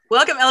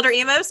Welcome, Elder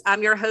Emos.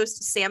 I'm your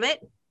host, Samit.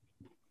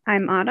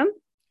 I'm Autumn.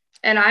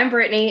 And I'm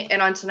Brittany.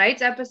 And on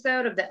tonight's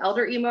episode of the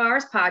Elder Emo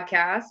Hours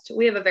podcast,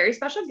 we have a very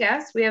special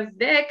guest. We have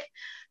Vic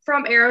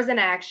from Arrows in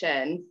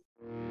Action.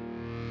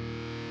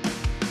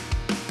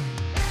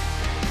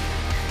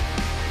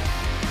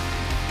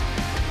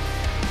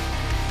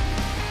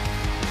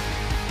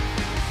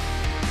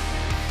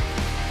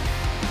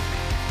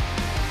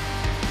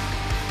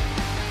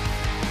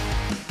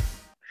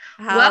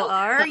 How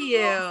are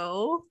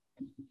you?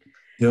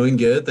 Doing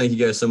good. Thank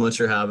you guys so much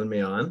for having me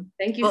on.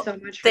 Thank you so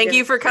much. Thank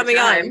you for coming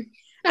on.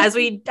 As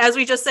we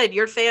just said,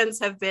 your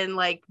fans have been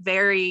like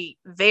very,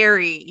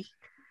 very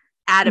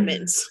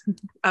adamant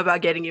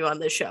about getting you on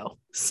this show.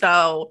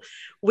 So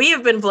we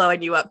have been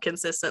blowing you up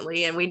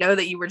consistently, and we know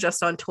that you were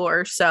just on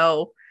tour.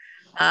 So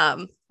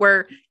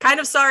we're kind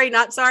of sorry,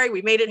 not sorry.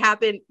 We made it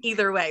happen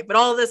either way. But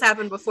all of this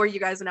happened before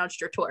you guys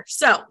announced your tour.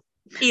 So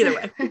either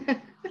way.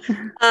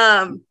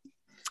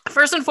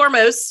 First and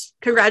foremost,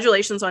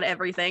 congratulations on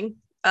everything.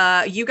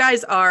 You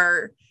guys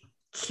are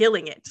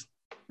killing it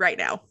right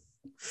now.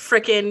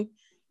 Freaking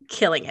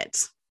killing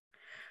it.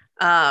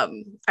 I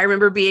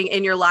remember being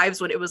in your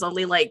lives when it was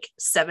only like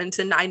 7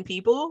 to 9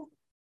 people.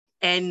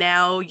 And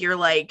now you're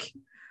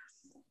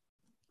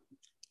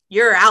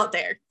out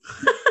there.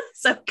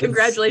 So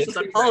congratulations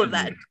on all of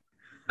that.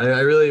 I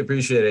really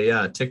appreciate it.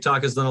 Yeah.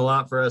 TikTok has done a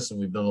lot for us, and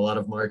we've done a lot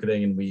of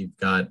marketing, and we've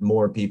got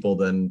more people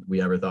than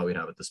we ever thought we'd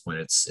have at this point.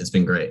 It's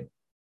been great.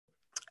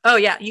 Oh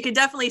yeah, you can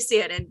definitely see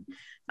it. And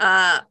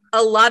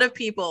a lot of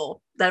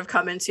people that have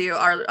come into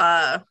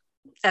our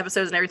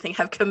episodes and everything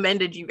have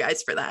commended you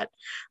guys for that.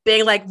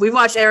 Being like, we've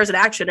watched Arrows in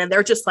Action, and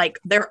they're just like,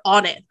 they're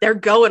on it. They're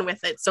going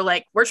with it. So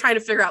like, we're trying to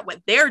figure out what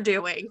they're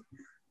doing.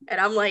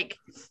 And I'm like,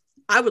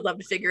 I would love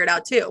to figure it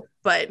out too.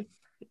 But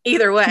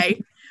either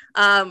way,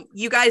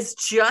 you guys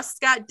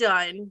just got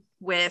done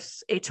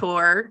with a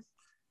tour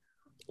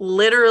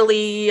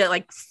literally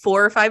like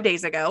 4 or 5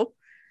 days ago.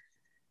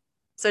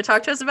 So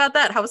talk to us about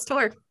that. How was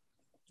tour?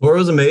 Tour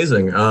was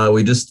amazing.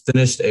 We just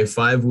finished a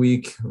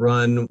 5-week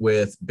run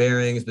with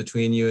Bearings,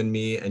 Between You and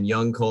Me, and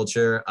Young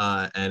Culture.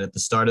 And at the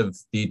start of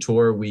the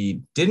tour,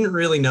 we didn't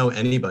really know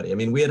anybody. I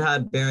mean, we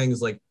had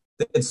Bearings, like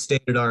they had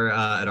stayed at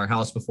our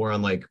house before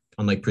on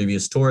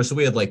previous tours, so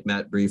we had like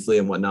met briefly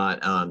and whatnot.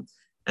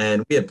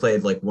 And we had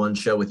played like one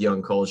show with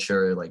Young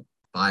Culture like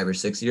 5 or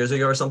 6 years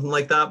ago or something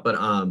like that.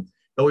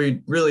 But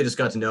we really just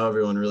got to know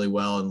everyone really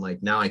well. And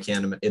like now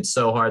it's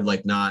so hard,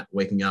 like not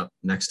waking up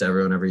next to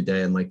everyone every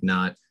day and like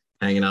not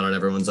hanging out on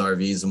everyone's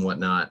RVs and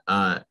whatnot.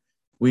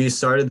 We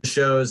started the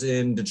shows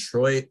in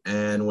Detroit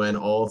and went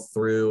all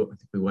through, I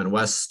think we went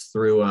west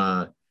through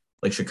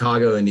like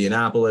Chicago,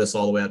 Indianapolis,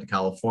 all the way out to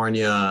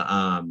California.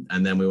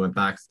 And then we went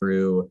back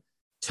through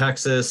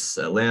Texas,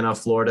 Atlanta,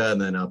 Florida,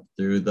 and then up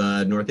through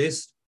the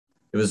Northeast.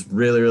 It was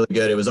really, really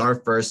good. It was our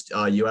first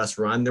U.S.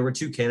 run. There were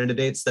 2 Canada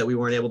dates that we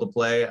weren't able to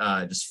play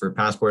just for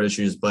passport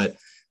issues, but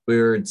we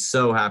were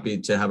so happy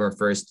to have our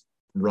first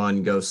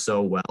run go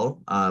so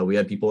well. We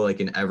had people like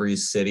in every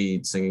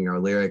city singing our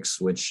lyrics,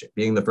 which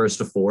being the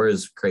first of 4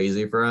 is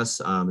crazy for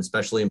us,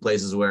 especially in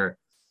places where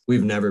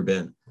we've never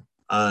been.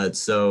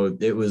 So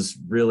it was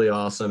really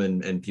awesome,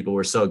 and people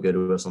were so good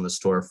to us on this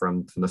tour,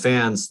 from the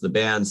fans, the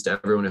bands, to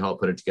everyone who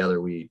helped put it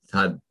together. We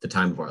had the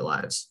time of our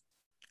lives.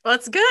 Well,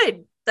 that's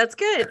good. That's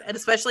good. And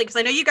especially because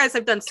I know you guys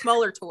have done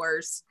smaller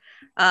tours.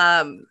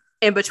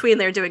 In between,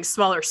 they're doing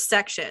smaller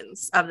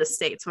sections of the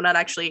states, but not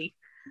actually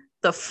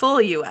the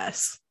full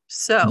US.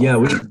 So yeah,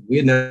 we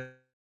had never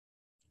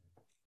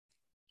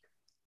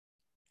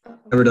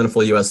done a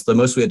full US. The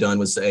most we had done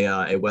was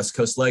a West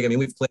Coast leg. I mean,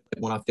 we've played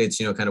one-off dates,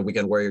 kind of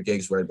weekend warrior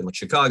gigs where it'd been like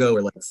Chicago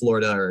or like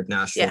Florida or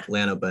Nashville,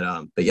 Atlanta. But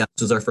yeah,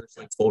 this was our first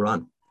like full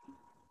run.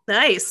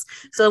 Nice.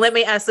 So let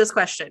me ask this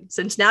question.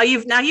 Since now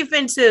you've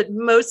been to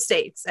most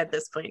states at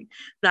this point.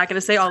 I'm not going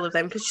to say all of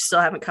them because you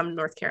still haven't come to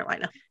North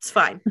Carolina. It's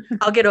fine.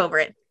 I'll get over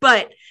it.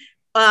 But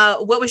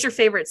what was your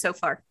favorite so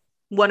far?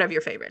 One of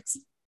your favorites?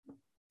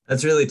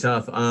 That's really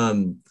tough.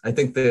 I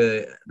think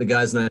the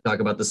guys and I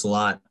talk about this a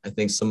lot. I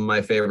think some of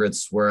my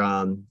favorites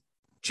were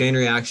Chain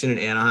Reaction in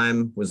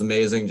Anaheim was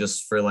amazing,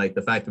 just for like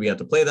the fact that we got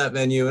to play that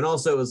venue. And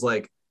also it was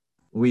like,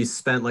 we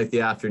spent like the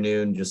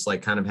afternoon just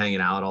like kind of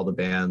hanging out, all the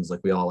bands, like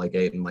we all like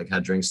ate and like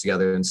had drinks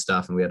together and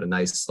stuff. And we had a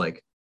nice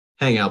like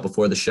hangout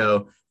before the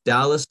show.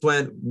 Dallas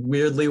went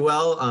weirdly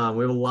well.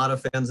 We have a lot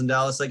of fans in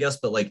Dallas, I guess,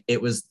 but like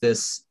it was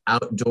this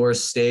outdoor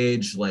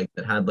stage like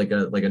that had like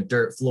a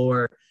dirt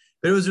floor,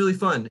 but it was really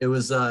fun. It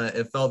was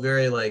it felt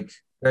very like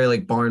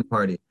barn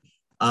party.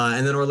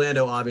 And then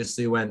Orlando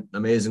obviously went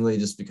amazingly,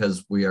 just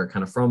because we are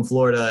kind of from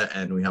Florida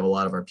and we have a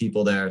lot of our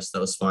people there, so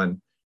that was fun.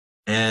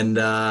 And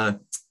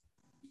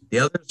the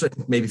others, I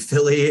think maybe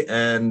Philly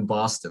and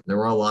Boston. There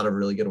were a lot of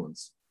really good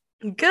ones.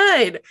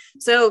 Good.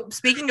 So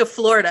speaking of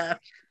Florida,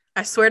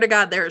 I swear to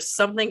God, there is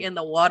something in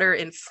the water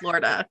in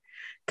Florida,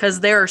 because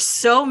there are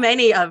so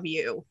many of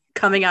you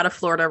coming out of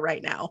Florida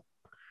right now.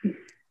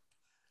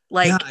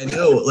 Like, yeah, I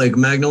know, like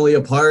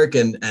Magnolia Park,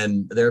 and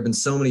there have been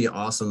so many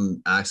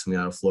awesome acts coming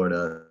out of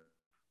Florida.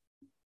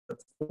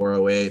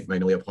 408,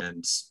 Magnolia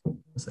Point,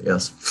 so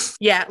yes.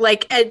 Yeah,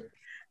 like, and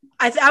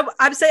I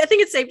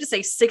think it's safe to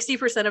say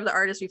 60% of the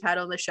artists we've had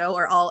on the show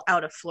are all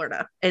out of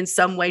Florida in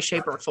some way,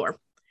 shape, or form.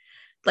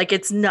 Like,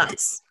 it's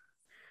nuts.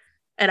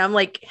 And I'm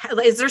like,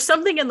 is there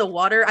something in the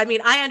water? I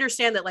mean, I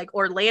understand that like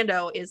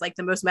Orlando is like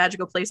the most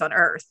magical place on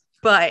earth,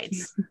 but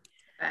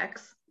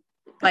Facts.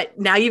 but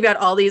now you've got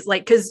all these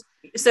like, because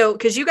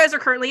you guys are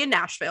currently in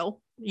Nashville,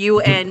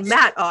 you and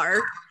Matt are,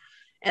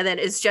 and then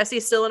is Jesse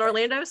still in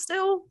Orlando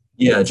still?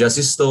 Yeah,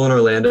 Jesse's still in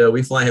Orlando.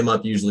 We fly him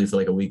up usually for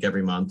like a week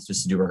every month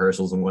just to do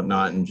rehearsals and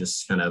whatnot and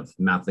just kind of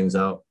map things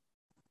out.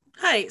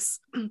 Nice.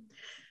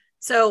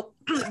 So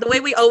the way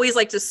we always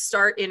like to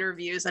start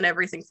interviews and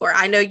everything for,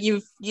 I know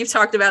you've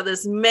talked about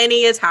this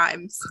many a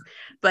times,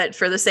 but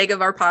for the sake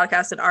of our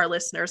podcast and our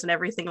listeners and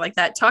everything like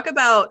that, talk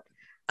about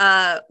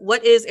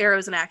what is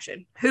Arrows in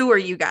Action? Who are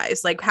you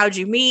guys? Like, how'd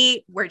you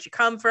meet? Where'd you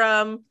come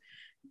from?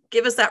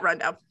 Give us that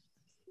rundown.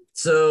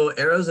 So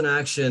Arrows in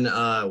Action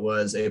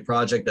was a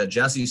project that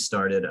Jesse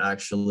started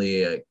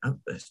actually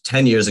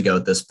 10 years ago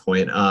at this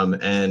point.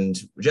 And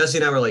Jesse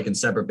and I were like in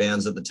separate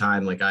bands at the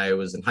time. Like I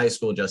was in high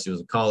school, Jesse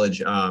was in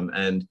college.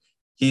 And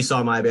he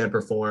saw my band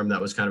perform. That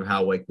was kind of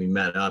how like we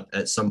met up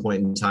at some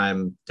point in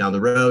time down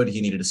the road.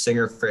 He needed a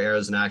singer for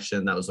Arrows in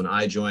Action. That was when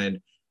I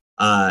joined.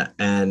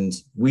 And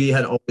we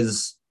had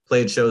always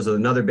played shows with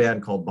another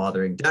band called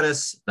Bothering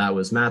Dennis. That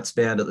was Matt's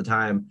band at the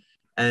time.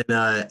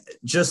 And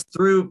just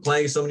through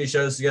playing so many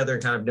shows together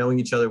and kind of knowing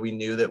each other, we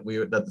knew that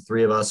that the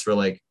three of us were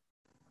like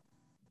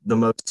the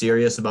most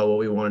serious about what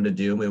we wanted to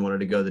do. And we wanted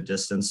to go the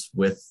distance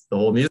with the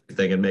whole music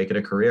thing and make it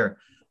a career.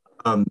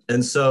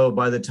 And so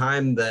by the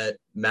time that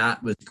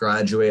Matt was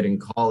graduating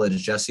college,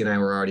 Jesse and I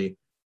were already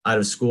out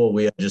of school.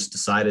 We had just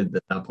decided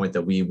at that point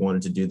that we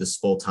wanted to do this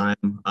full time.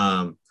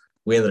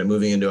 We ended up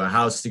moving into a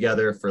house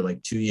together for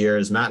like 2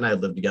 years. Matt and I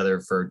lived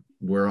together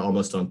we're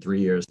almost on 3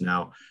 years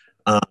now.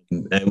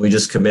 And we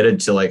just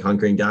committed to like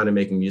hunkering down and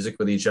making music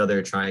with each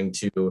other, trying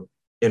to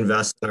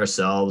invest in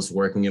ourselves,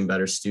 working in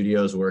better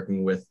studios,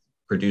 working with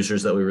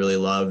producers that we really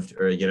loved,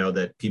 or, you know,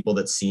 that people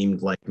that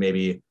seemed like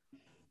maybe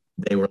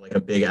they were like a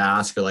big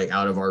ask or like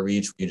out of our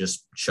reach. We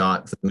just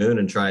shot for the moon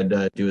and tried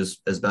to do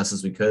as best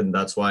as we could. And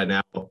that's why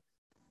now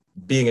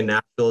being in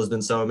Nashville has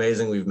been so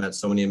amazing. We've met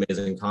so many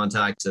amazing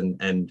contacts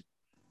and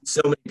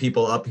so many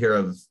people up here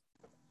have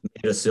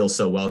made us feel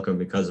so welcome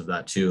because of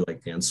that too,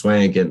 like Dan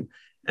Swank and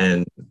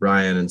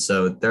Ryan. And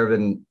so there have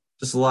been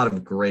just there's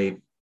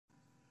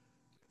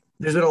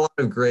been a lot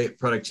of great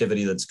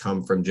productivity that's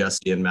come from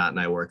Jesse and Matt and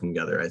I working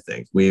together. I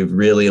think we've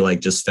really like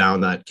just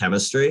found that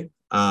chemistry.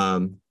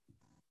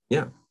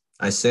 Yeah,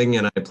 I sing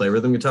and I play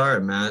rhythm guitar,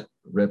 and Matt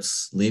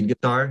rips lead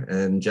guitar,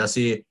 and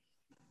Jesse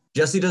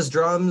does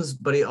drums,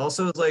 but he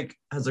also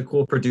has a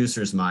cool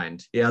producer's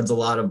mind. He adds a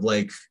lot of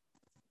like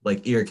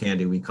ear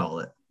candy, we call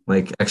it,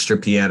 like extra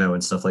piano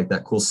and stuff like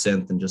that, cool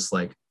synth and just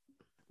like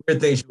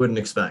weird things you wouldn't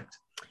expect.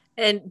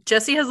 And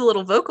Jesse has a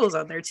little vocals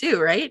on there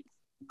too, right?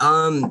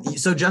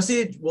 So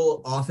Jesse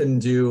will often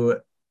do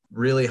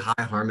really high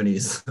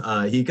harmonies.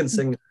 He can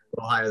sing a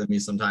little higher than me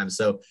sometimes.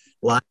 So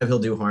live, he'll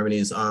do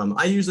harmonies.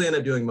 I usually end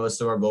up doing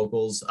most of our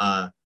vocals,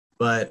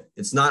 but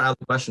it's not out of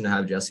the question to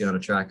have Jesse on a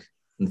track.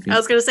 I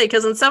was going to say,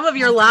 because in some of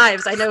your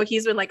lives, I know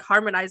he's been like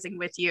harmonizing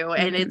with you,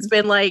 and it's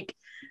been like,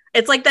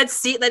 it's like that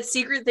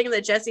secret thing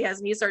that Jesse has,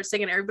 and he starts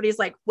singing, everybody's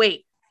like,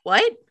 wait,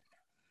 what?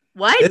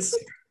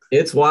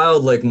 It's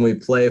wild, like when we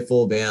play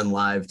full band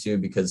live too,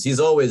 because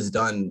he's always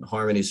done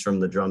harmonies from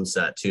the drum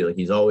set too. Like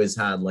he's always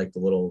had like the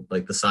little,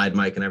 like the side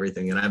mic and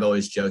everything. And I've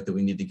always joked that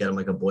we need to get him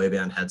like a boy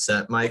band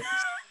headset mic.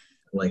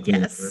 Like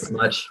yes,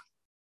 much.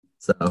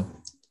 So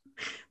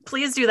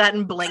please do that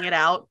and bling it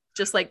out.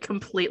 Just like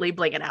completely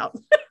bling it out.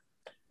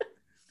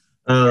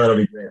 Oh, that'll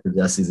be great for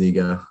Jesse's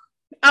ego.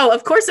 Oh,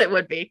 of course it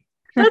would be.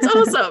 That's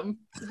awesome.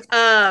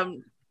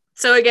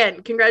 So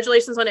again,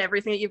 congratulations on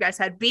everything that you guys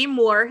had. Be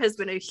More has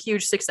been a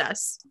huge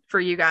success for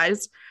you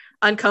guys.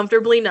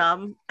 Uncomfortably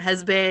Numb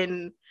has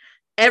been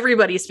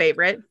everybody's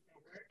favorite.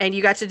 And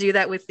you got to do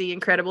that with the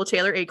incredible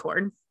Taylor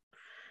Acorn,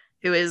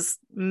 who is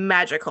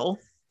magical.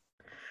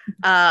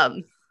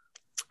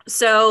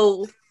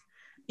 So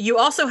you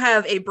also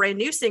have a brand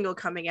new single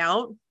coming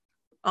out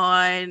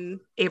on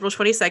April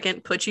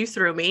 22nd, Put You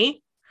Through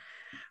Me,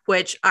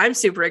 which I'm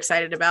super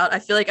excited about. I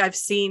feel like I've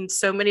seen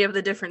so many of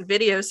the different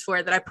videos for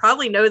it that I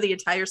probably know the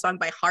entire song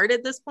by heart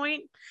at this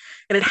point,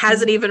 and it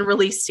hasn't even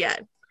released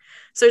yet.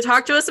 So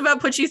talk to us about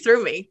Put You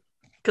Through Me,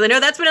 because I know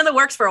that's been in the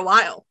works for a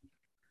while.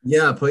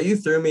 Yeah, Put You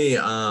Through Me.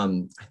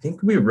 I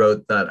think we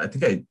wrote that. I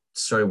think I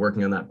started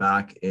working on that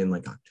back in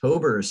like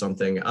October or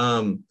something.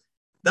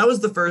 That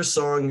was the first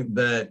song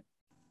that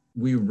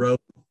we wrote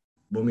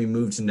when we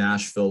moved to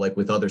Nashville, like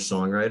with other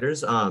songwriters.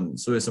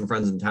 So we have some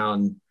friends in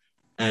town,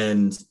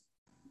 and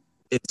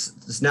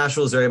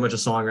Nashville is very much a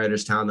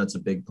songwriter's town. That's a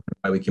big part of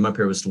why we came up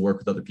here, was to work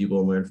with other people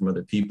and learn from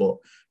other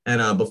people.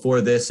 And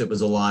before this, it was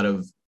a lot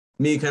of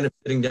me kind of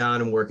sitting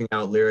down and working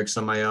out lyrics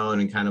on my own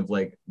and kind of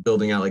like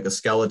building out like a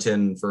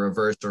skeleton for a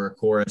verse or a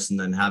chorus, and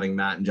then having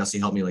Matt and Jesse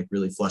help me like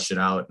really flesh it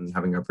out, and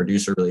having our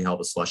producer really help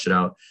us flesh it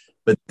out.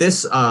 But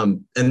this,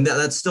 and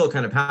that still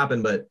kind of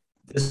happened, but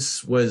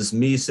this was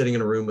me sitting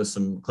in a room with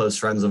some close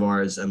friends of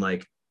ours and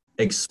like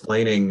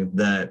explaining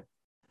that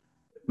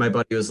my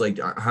buddy was like,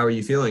 how are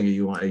you feeling?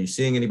 Are you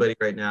seeing anybody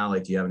right now?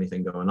 Like, do you have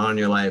anything going on in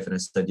your life? And I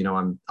said,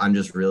 I'm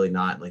just really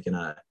not like in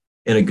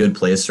a good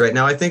place right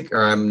now, I think,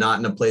 or I'm not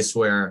in a place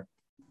where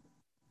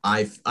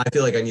I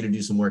feel like I need to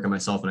do some work on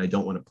myself, and I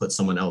don't want to put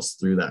someone else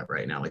through that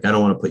right now. Like, I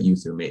don't want to put you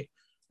through me.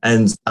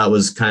 And that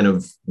was kind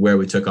of where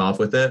we took off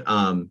with it.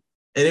 And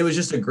it was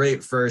just a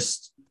great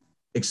first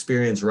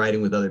experience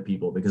writing with other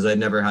people, because I'd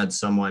never had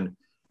someone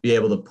be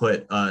able to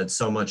put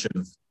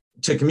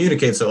to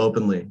communicate so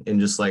openly in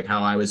just like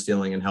how I was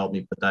feeling and help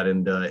me put that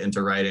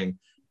into writing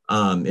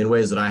in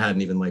ways that I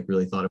hadn't even like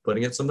really thought of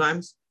putting it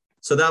sometimes.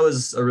 So that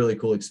was a really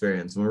cool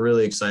experience. And we're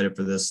really excited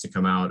for this to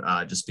come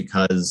out just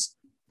because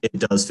it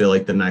does feel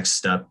like the next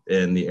step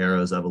in the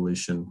Arrows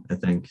evolution, I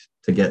think,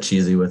 to get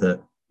cheesy with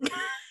it.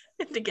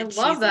 I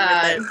love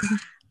that. With it.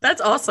 That's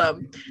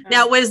awesome.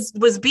 Now, was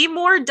Be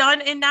More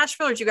done in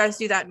Nashville, or did you guys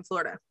do that in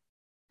Florida?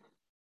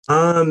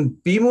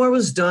 Be More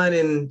was done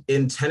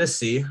in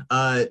Tennessee.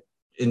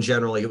 In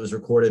general, like it was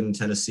recorded in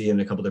Tennessee and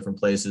a couple different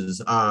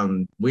places.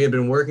 We had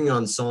been working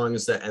on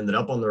songs that ended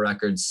up on the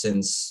record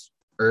since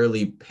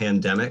early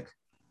pandemic.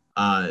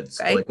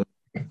 Okay. Like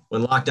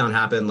when lockdown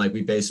happened, like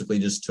we basically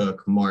just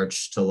took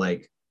March to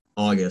like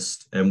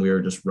August, and we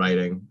were just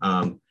writing.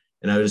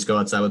 And I would just go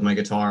outside with my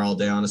guitar all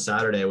day on a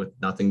Saturday with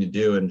nothing to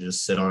do and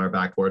just sit on our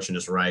back porch and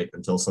just write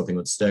until something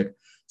would stick.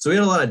 So we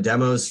had a lot of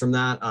demos from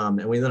that,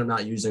 and we ended up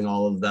not using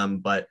all of them,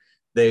 but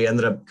they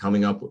ended up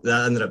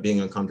that ended up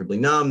being Uncomfortably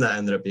Numb, that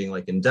ended up being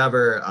like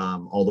Endeavor,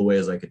 All the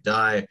Ways I Could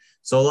Die.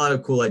 So a lot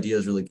of cool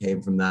ideas really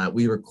came from that.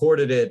 We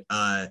recorded it.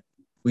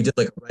 We did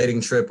like a writing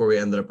trip where we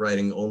ended up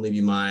writing Only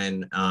Be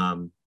Mine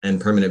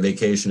and Permanent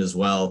Vacation as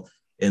well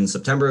in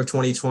September of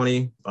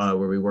 2020, where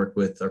we worked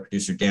with our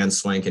producer Dan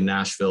Swank in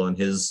Nashville in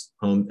his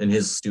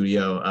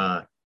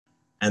studio.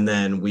 And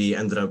then we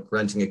ended up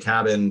renting a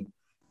cabin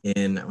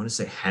in, I want to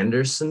say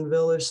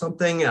Hendersonville or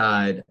something.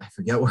 I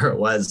forget where it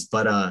was,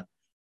 but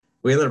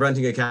we ended up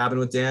renting a cabin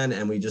with Dan,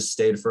 and we just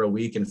stayed for a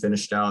week and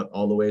finished out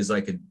All the Ways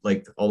I Could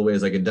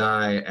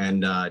Die,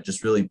 and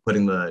just really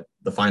putting the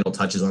final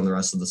touches on the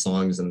rest of the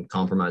songs and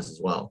Compromise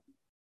as well.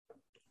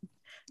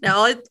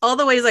 Now, All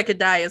the Ways I Could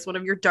Die is one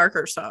of your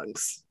darker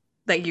songs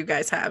that you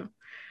guys have,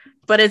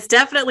 but it's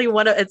definitely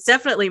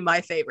my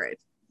favorite,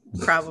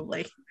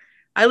 probably.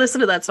 I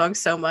listen to that song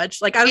so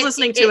much. Like I was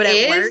listening to it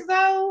at work.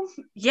 Though?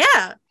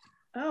 Yeah.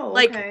 Oh,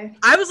 like okay.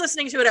 I was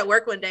listening to it at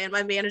work one day, and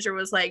my manager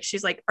was like,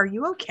 she's like, "Are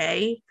you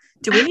okay?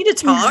 Do we need to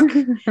talk?"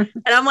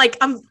 And I'm like,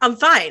 I'm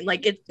fine.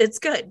 Like it's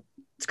good.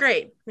 It's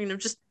great.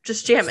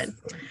 Just jamming.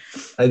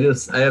 I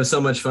have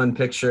so much fun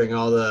picturing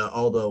all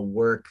the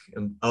work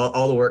and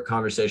all the work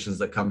conversations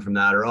that come from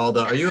that, or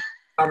are you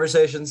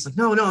conversations? Like,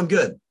 no, I'm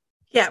good.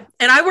 Yeah.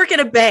 And I work at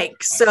a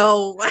bank.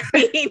 So I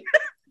mean,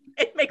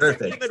 it makes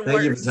Perfect. it even Thank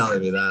worse. you for telling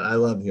me that. I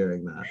love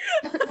hearing that.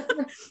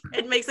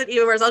 It makes it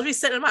even worse. I'll be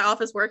sitting in my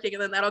office working,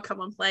 and then that'll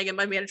come on playing, and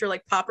my manager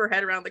like pop her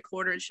head around the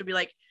corner, and she'll be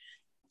like,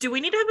 "Do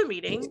we need to have a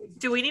meeting?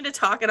 Do we need to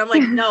talk?" And I'm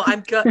like, "No,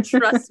 I'm good.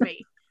 Trust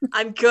me.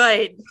 I'm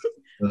good.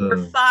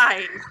 We're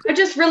fine." I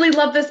just really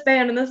love this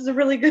band, and this is a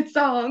really good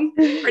song.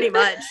 Pretty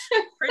much.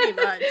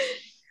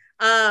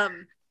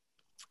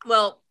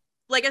 Well,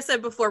 like I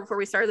said before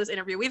we started this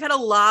interview, we've had a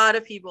lot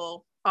of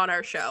people on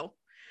our show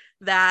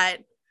that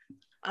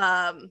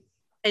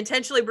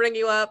intentionally bring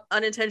you up,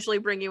 unintentionally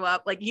bring you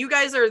up. Like you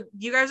guys are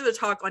the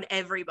talk on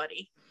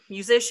everybody,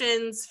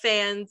 musicians,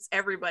 fans,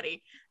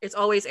 everybody. It's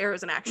always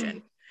Arrows in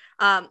Action.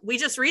 We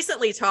just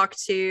recently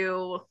talked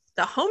to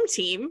the home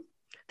team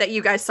that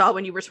you guys saw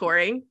when you were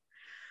touring,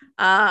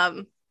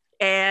 and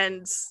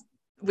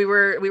we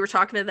were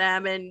talking to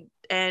them,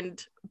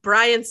 and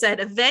Brian said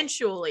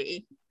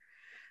eventually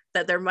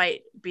that there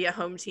might be a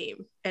home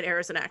team at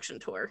Arrows in Action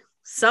tour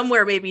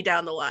somewhere, maybe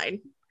down the line.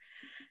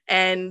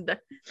 And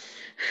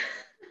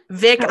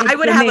Vic, I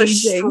would have a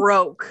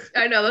stroke.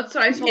 I know, that's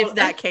what I told if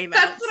that came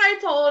out. That's what I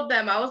told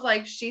them. I was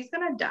like, she's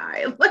gonna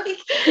die. Like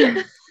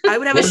I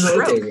would have a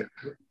stroke.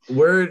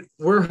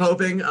 We're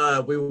hoping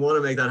we want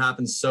to make that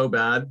happen so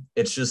bad.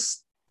 It's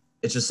just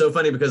so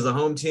funny because the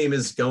home team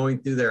is going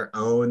through their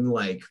own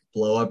like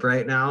blow up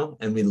right now,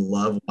 and we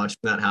love watching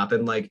that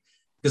happen. Like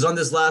because on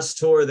this last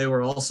tour they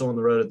were also on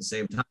the road at the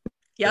same time.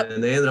 Yep.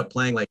 And they ended up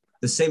playing like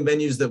the same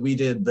venues that we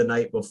did the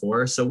night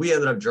before. So we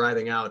ended up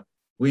driving out.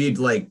 We'd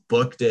like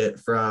booked it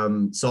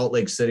from Salt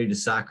Lake City to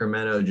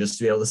Sacramento just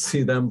to be able to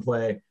see them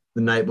play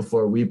the night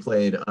before we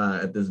played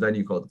at this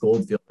venue called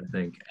Goldfield, I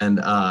think. And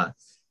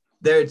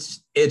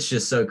it's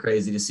just so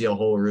crazy to see a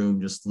whole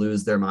room just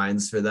lose their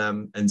minds for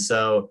them. And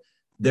so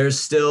there's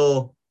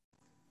still,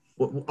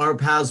 our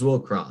paths will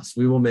cross.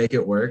 We will make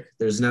it work.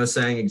 There's no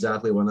saying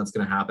exactly when that's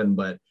going to happen,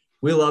 but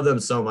we love them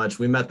so much.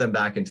 We met them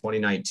back in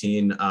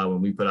 2019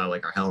 when we put out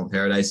like our Hell in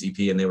Paradise EP,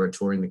 and they were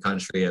touring the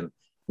country, and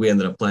we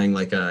ended up playing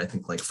I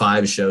think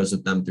 5 shows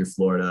with them through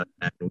Florida,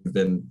 and we've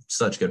been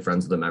such good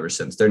friends with them ever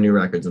since. Their new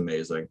record's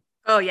amazing.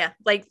 Oh yeah,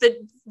 like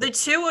the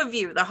two of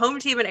you, the home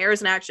team and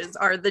Errors and Actions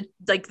are the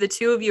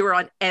two of you are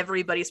on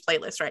everybody's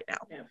playlist right now.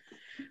 Yeah.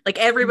 Like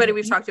everybody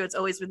we've talked to, it's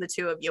always been the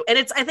two of you, and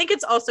I think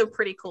it's also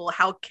pretty cool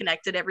how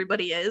connected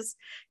everybody is,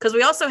 because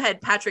we also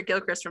had Patrick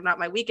Gilchrist from Not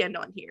My Weekend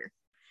on here.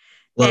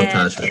 Love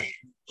Patrick.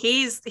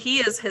 He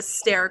is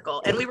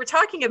hysterical, and we were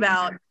talking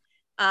about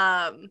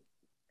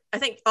I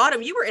think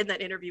Autumn, you were in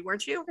that interview,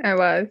 weren't you? I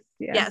was.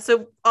 Yeah.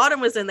 So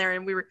Autumn was in there,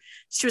 and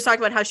she was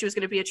talking about how she was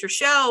going to be at your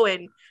show,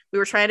 and we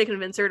were trying to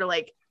convince her to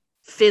like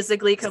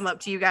physically come up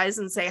to you guys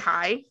and say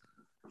hi.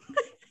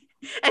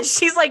 And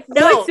she's like,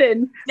 no,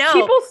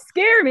 people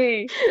scare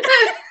me.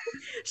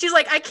 She's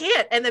like, I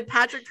can't. And then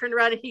Patrick turned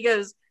around and he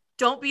goes,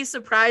 don't be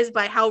surprised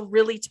by how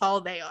really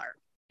tall they are.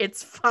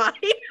 It's fine.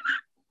 I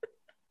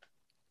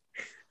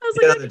was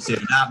the like, other two,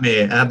 not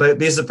me. But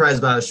be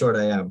surprised by how short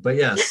I am. But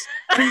yes.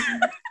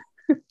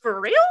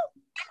 For real?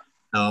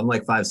 Oh, I'm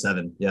like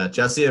 5'7". Yeah,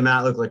 Jesse and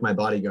Matt look like my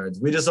bodyguards.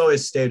 We just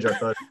always stage our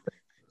photos.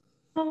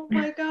 Oh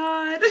my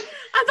God.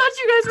 I thought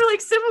you guys were like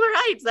similar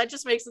heights. That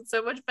just makes it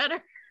so much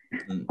better.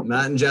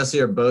 Matt and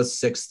Jesse are both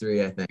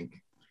 6'3", I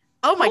think.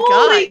 Oh my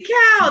Holy God.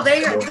 Cow.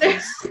 They're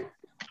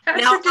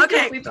Now,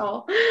 okay.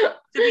 Tall. To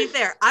be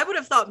fair, I would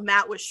have thought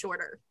Matt was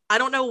shorter. I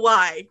don't know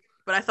why,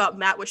 but I thought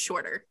Matt was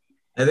shorter.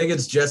 I think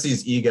it's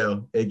Jesse's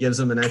ego. It gives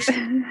him an extra.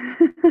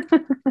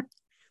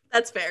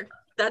 That's fair.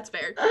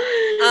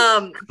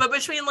 But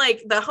between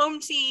like the home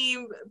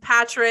team,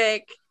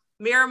 Patrick,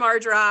 Miramar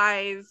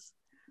Drive,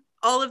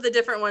 all of the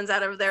different ones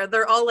out of there,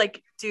 they're all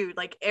like, dude,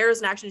 like Arrows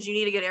and Actions, you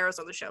need to get Arrows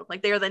on the show.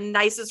 Like they are the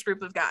nicest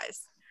group of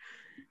guys.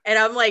 And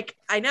I'm like,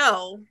 I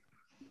know,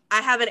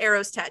 I have an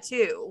Arrows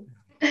tattoo.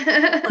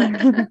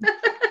 I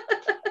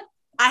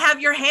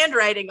have your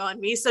handwriting on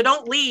me, so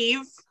don't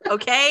leave,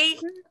 okay?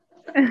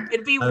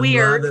 It'd be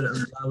weird. I'm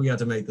glad we got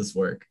to make this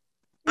work.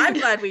 I'm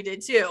glad we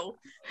did too.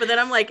 But then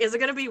I'm like, is it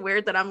gonna be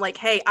weird that I'm like,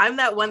 hey, I'm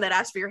that one that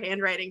asked for your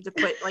handwriting to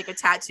put like a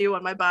tattoo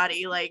on my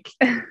body? Like,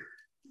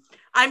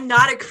 I'm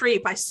not a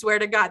creep. I swear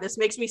to God, this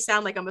makes me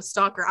sound like I'm a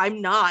stalker.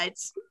 I'm not.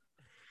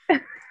 I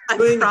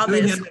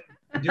promise.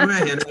 Doing my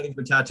handwriting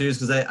for tattoos,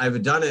 because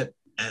I've done it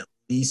at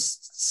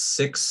least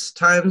 6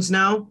 times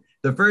now.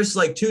 The first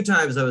like 2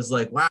 times I was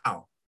like,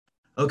 wow,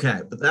 okay.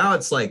 But now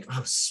it's like,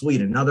 oh,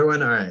 sweet, another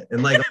one. All right.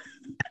 And like,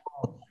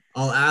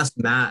 I'll ask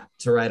Matt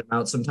to write them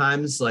out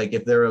sometimes, like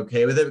if they're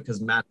okay with it,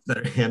 because Matt's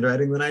better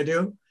handwriting than I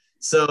do.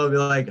 So I'll be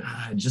like,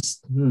 I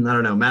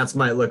don't know. Matt's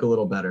might look a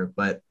little better,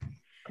 but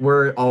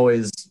we're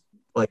always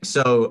like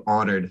so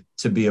honored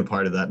to be a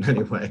part of that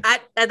anyway.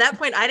 At that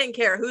point, I didn't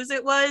care whose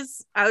it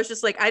was. I was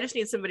just like, I just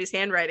need somebody's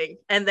handwriting.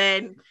 And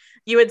then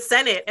you had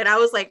sent it, and I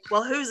was like,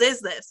 well, whose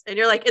is this? And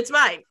you're like, it's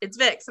mine. It's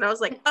Vic's. And I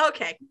was like, oh,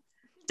 okay,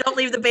 don't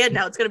leave the band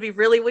now. It's going to be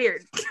really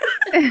weird.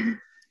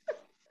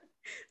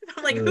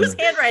 I'm like, whose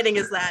handwriting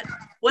is that?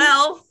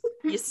 Well,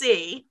 you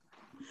see.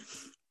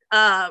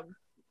 But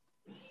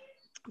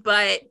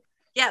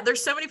yeah,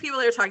 there's so many people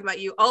that are talking about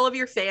you. All of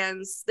your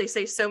fans, they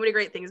say so many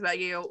great things about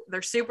you.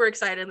 They're super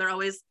excited, and they're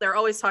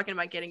always talking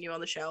about getting you on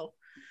the show.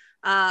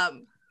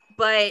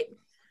 But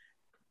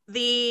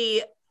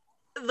the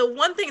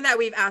one thing that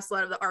we've asked a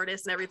lot of the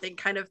artists and everything,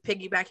 kind of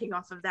piggybacking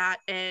off of that,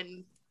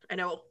 and I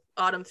know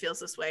Autumn feels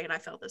this way, and I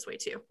felt this way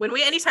too.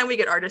 Anytime we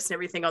get artists and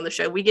everything on the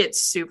show, we get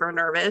super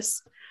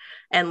nervous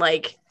and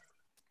like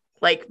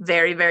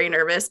very, very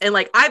nervous. And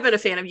like, I've been a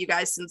fan of you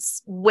guys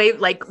since way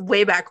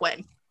back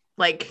when,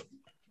 like,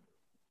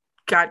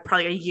 God,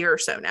 probably a year or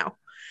so now.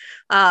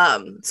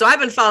 So I've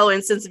been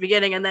following since the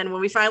beginning. And then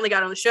when we finally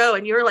got on the show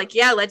and you were like,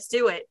 yeah, let's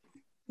do it.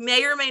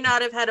 May or may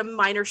not have had a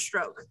minor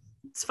stroke.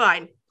 It's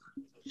fine.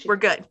 We're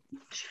good.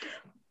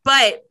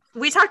 But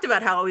we talked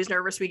about how always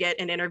nervous we get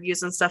in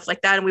interviews and stuff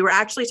like that. And we were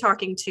actually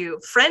talking to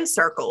Friend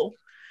Circle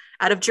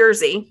out of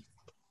Jersey.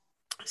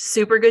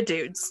 Super good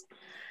dudes.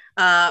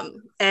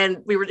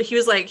 And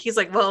he's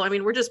like, well, I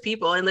mean, we're just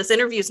people, and this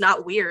interview is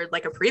not weird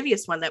like a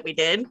previous one that we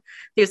did,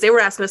 because they were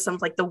asking us some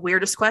like the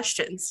weirdest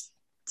questions.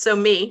 So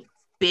me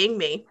being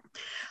me,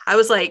 I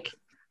was like,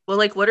 well,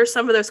 like, what are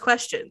some of those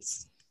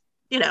questions?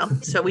 You know,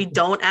 so we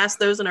don't ask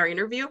those in our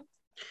interview.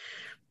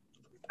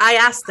 I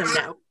asked them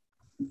now.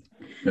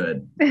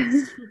 Good.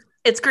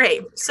 It's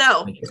great.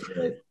 So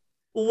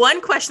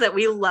one question that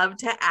we love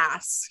to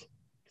ask,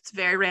 it's a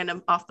very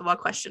random off the wall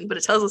question, but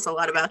it tells us a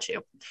lot about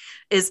you,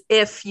 is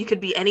if you could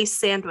be any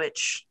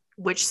sandwich,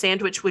 which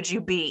sandwich would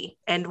you be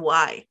and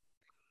why?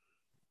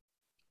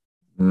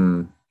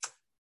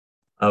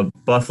 A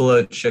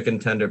buffalo chicken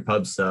tender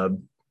pub sub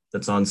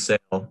that's on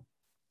sale.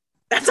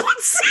 That's on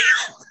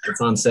sale.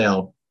 It's on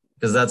sale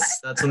because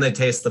that's when they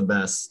taste the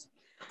best.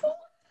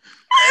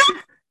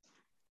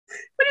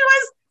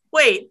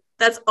 Wait,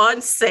 that's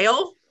on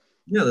sale?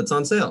 Yeah, that's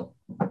on sale.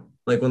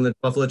 Like when the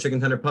buffalo chicken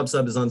tender pub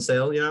sub is on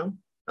sale, you know?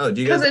 Oh,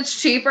 do you guys? Because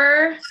it's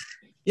cheaper.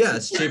 Yeah,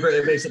 it's cheaper.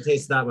 It makes it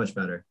taste that much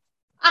better.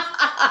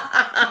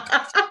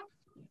 I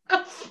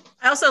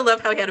also love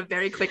how he had a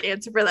very quick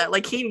answer for that.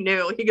 Like he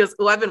knew. He goes,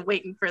 "Oh, I've been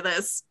waiting for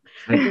this.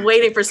 I'm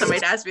waiting for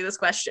somebody to ask me this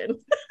question."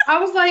 I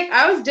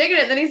was digging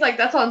it. Then he's like,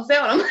 "That's on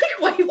sale." And I'm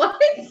like, "Wait,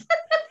 what?"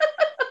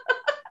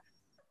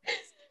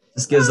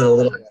 This gives it a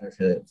little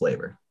better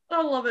flavor.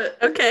 I love it.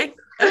 Okay.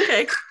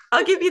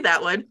 I'll give you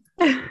that one.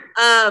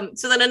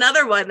 So then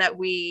another one that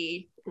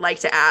we like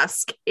to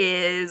ask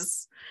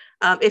is,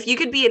 if you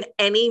could be in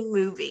any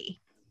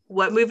movie,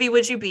 what movie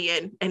would you be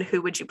in and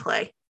who would you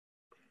play?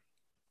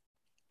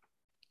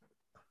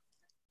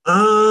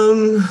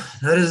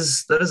 That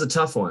is a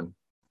tough one.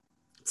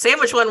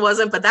 Sandwich one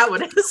wasn't, but that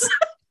one is.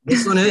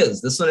 This one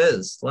is.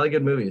 A lot of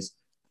good movies.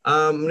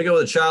 I'm gonna go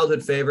with a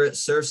childhood favorite,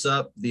 Surf's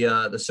Up, the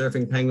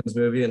Surfing Penguins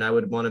movie, and I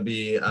would want to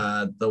be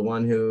the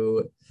one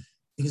who, I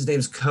think his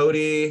name's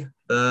Cody,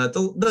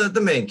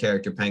 the main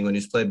character penguin,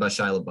 who's played by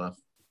Shia LaBeouf.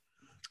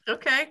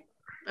 Okay.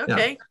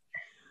 Yeah. You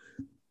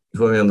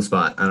put me on the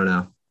spot. I don't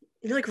know.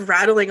 You're like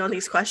rattling on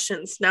these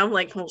questions. Now I'm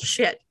like, oh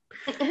shit.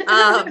 All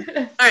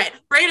right,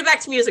 bringing it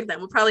back to music then.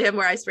 We'll probably have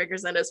more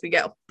icebreakers then as we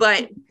go.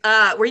 But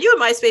were you a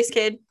MySpace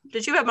kid?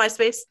 Did you have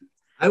MySpace?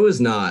 I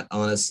was not,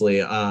 honestly.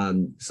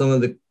 Some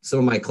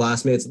of my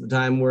classmates at the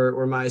time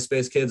were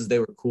MySpace kids. They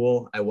were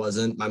cool. I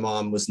wasn't. My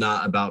mom was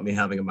not about me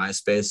having a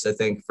MySpace, I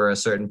think, for a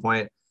certain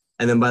point.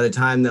 And then by the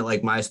time that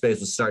like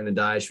MySpace was starting to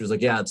die, she was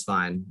like, yeah, it's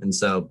fine. And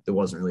so there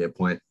wasn't really a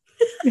point.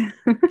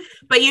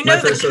 But you know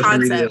the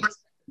concept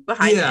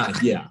behind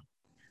it. Yeah.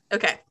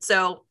 Okay.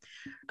 So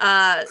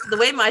the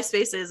way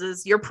MySpace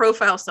is your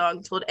profile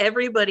song told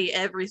everybody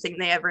everything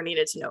they ever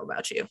needed to know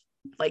about you.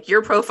 Like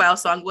your profile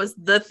song was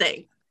the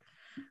thing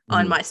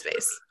on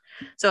MySpace.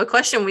 So a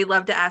question we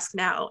love to ask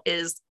now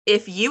is,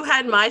 if you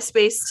had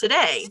MySpace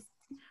today,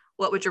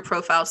 what would your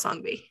profile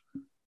song be?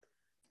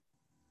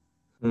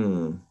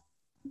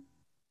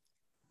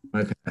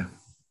 Okay.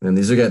 And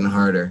these are getting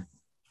harder.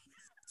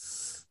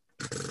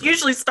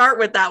 Usually start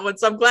with that one,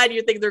 so I'm glad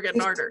you think they're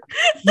getting harder.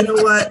 You know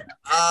what?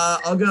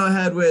 I'll go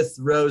ahead with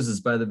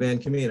Roses by the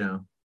band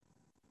Camino.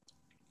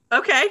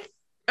 Okay.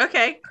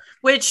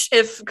 Which,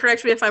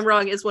 correct me if I'm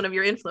wrong, is one of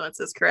your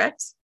influences,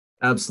 correct?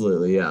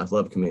 Absolutely, yeah.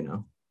 Love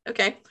Camino.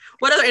 Okay.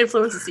 What other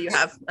influences do you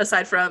have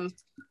aside from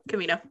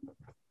Camino?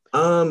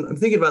 I'm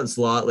thinking about this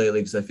a lot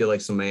lately because I feel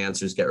like some of my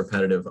answers get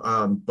repetitive.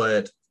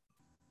 But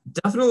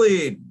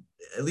definitely,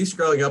 at least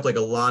growing up, like a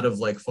lot of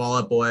like Fall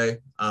Out Boy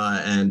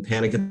and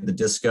Panic at the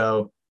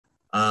Disco.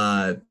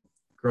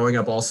 Growing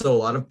up, also a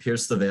lot of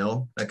Pierce the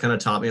Veil. That kind of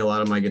taught me a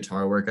lot of my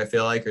guitar work, I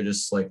feel like, or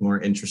just like more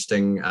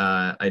interesting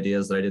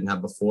ideas that I didn't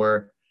have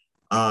before.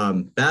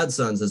 Bad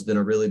Sons has been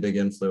a really big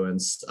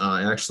influence.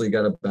 I actually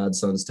got a Bad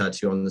Sons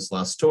tattoo on this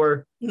last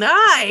tour.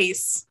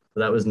 Nice. So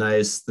that was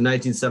nice. The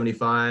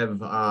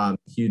 1975,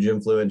 huge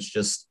influence.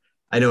 Just,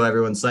 I know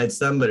everyone cites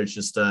them, but it's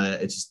just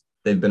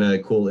they've been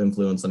a cool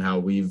influence on how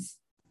we've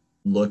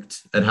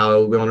looked at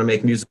how we want to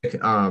make music.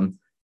 And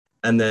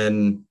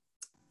then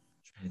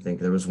I think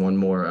there was one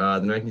more, the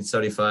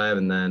 1975,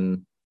 and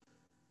then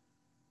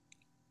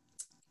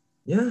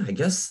yeah, I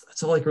guess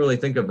that's all I can really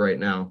think of right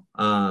now.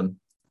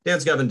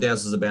 Dance Gavin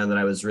Dance is a band that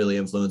I was really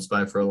influenced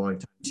by for a long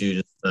time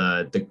too. Just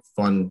the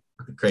fun,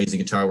 crazy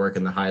guitar work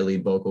and the high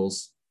lead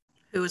vocals.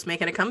 Who is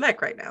making a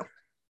comeback right now?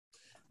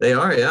 They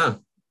are, yeah.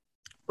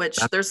 Which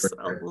there's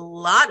a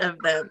lot of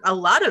them, a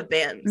lot of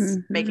bands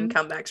making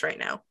comebacks right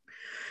now.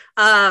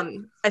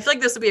 I feel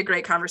like this would be a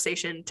great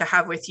conversation to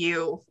have with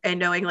you, and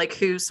knowing like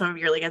who some of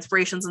your like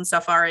inspirations and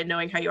stuff are, and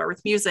knowing how you are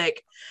with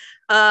music.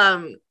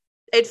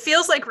 It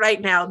feels like right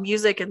now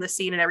music and the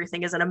scene and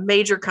everything is in a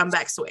major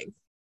comeback swing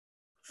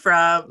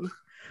from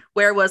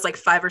where it was like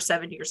 5 or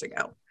 7 years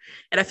ago.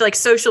 And I feel like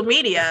social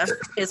media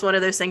is one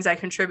of those things that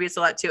contributes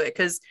a lot to it.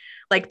 Because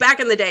like back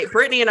in the day,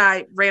 Brittany and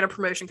I ran a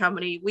promotion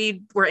company.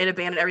 We were in a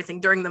band and everything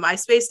during the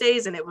MySpace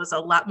days, and it was a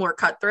lot more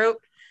cutthroat.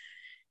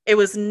 It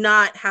was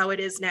not how it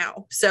is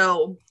now.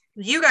 So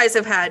you guys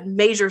have had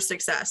major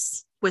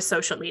success with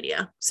social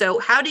media. So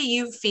how do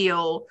you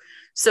feel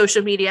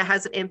social media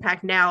has an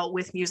impact now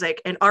with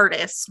music and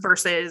artists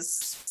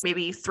versus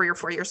maybe 3 or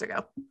 4 years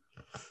ago?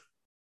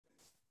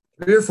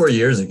 3 or 4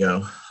 years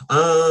ago.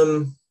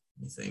 I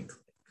think,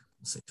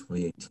 let's say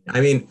 2018. I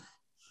mean,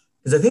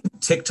 because I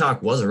think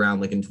TikTok was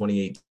around like in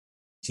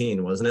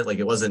 2018, wasn't it? Like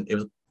it wasn't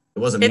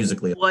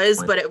musically. It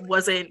was, but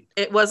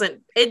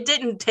it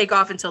didn't take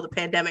off until the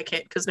pandemic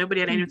hit because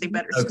nobody had anything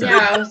better to do.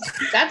 Yeah,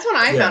 that's when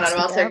I found out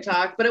about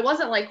TikTok, but it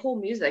wasn't like cool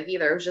music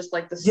either. It was just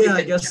like the stupid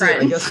I guess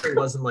it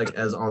wasn't like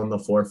as on the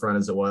forefront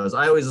as it was.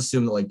 I always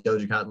assumed that like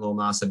Doja Cat and Lil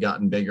Nas had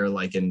gotten bigger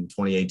like in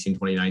 2018,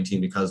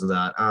 2019 because of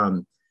that.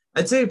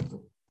 I'd say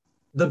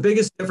the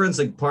biggest difference,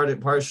 like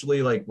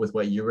partially like with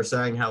what you were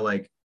saying, how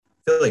like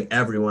I feel like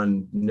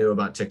everyone knew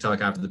about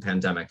TikTok after the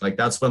pandemic. Like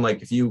that's when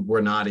like if you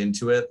were not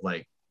into it,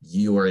 like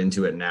you are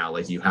into it now,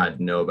 like you had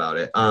to know about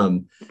it.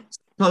 Probably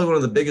one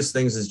of the biggest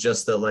things is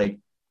just that like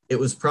it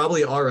was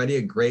probably already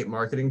a great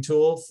marketing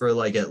tool for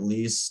like at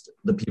least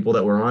the people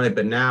that were on it,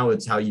 but now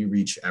it's how you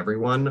reach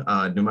everyone,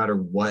 no matter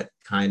what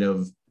kind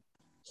of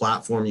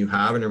platform you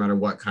have and no matter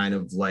what kind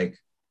of like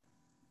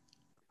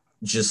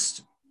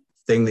just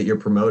thing that you're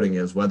promoting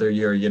is, whether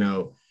you're, you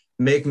know,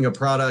 making a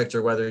product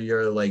or whether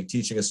you're like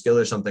teaching a skill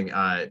or something.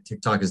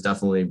 TikTok has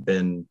definitely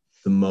been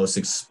the most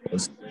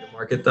exposed to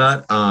market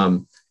that. I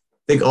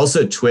think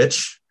also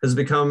Twitch has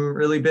become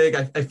really big.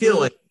 I feel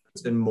like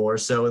it's been more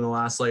so in the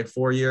last like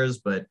 4 years,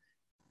 but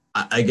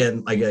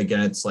again,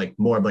 it's like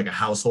more of like a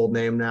household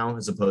name now,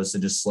 as opposed to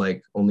just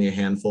like only a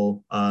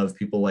handful of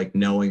people like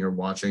knowing or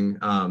watching.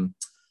 Trying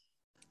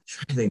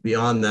to think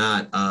beyond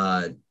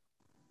that,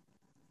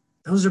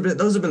 those have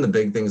been the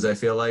big things, I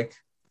feel like,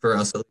 for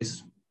us at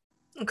least.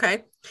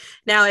 Okay.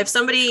 Now, if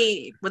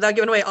somebody, without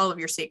giving away all of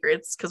your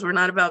secrets, because we're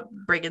not about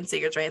bringing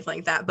secrets or anything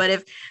like that, but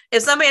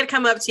if somebody had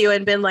come up to you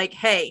and been like,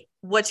 hey,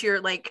 what's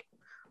your, like,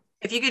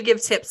 if you could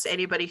give tips to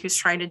anybody who's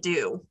trying to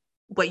do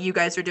what you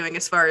guys are doing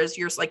as far as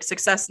your like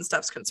success and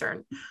stuff's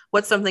concerned,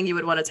 what's something you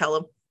would want to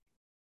tell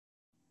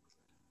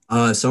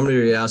them? Somebody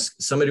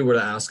were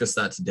to ask us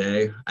that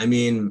today. I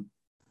mean,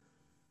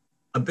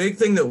 a big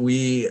thing that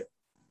we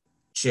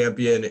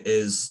champion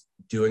is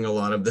doing a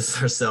lot of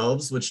this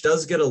ourselves, which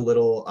does get a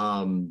little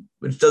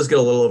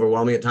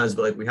overwhelming at times,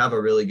 but like we have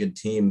a really good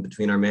team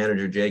between our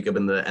manager Jacob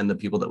and the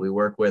people that we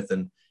work with,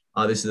 and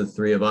obviously the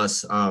three of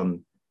us,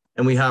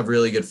 and we have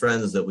really good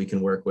friends that we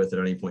can work with at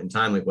any point in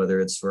time, like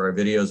whether it's for our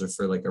videos or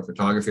for like our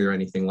photography or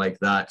anything like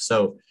that.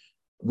 So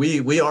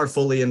we are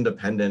fully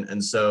independent,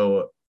 and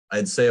so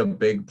I'd say a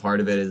big part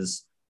of it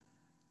is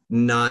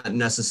not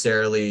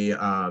necessarily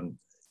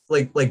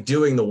like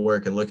doing the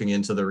work and looking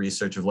into the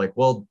research of like,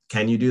 well,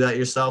 can you do that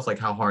yourself? Like,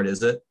 how hard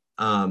is it?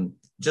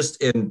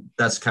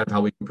 That's kind of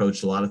how we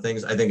approach a lot of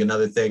things. I think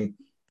another thing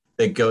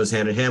that goes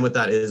hand in hand with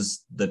that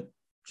is the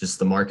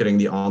marketing,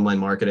 the online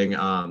marketing.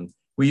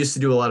 We used to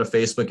do a lot of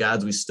Facebook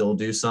ads. We still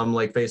do some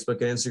like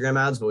Facebook and Instagram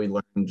ads, but we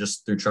learned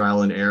just through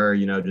trial and error,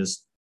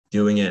 just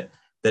doing it,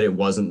 that it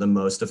wasn't the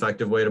most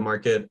effective way to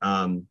market.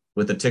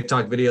 With the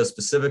TikTok video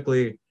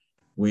specifically,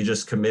 we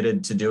just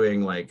committed to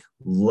doing like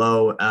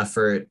low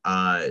effort,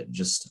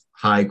 just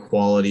high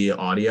quality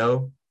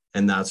audio.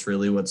 And that's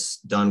really what's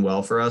done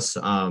well for us.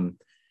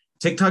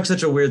 TikTok's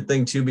such a weird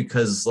thing too,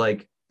 because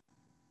like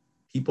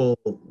people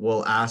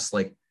will ask,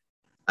 like,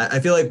 I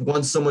feel like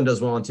once someone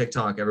does well on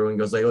TikTok, everyone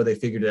goes like, oh, they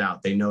figured it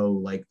out. They know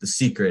like the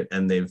secret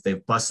and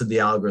they've busted the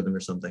algorithm or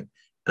something.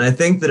 And I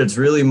think that it's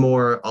really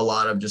more a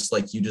lot of just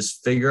like, you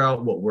just figure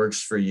out what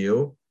works for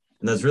you.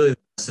 And that's really the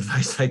best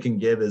advice I can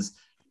give, is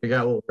figure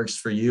out what works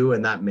for you.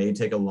 And that may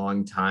take a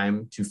long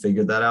time to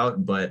figure that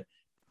out, but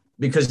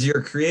because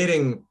you're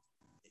basically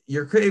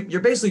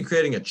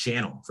creating a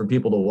channel for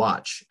people to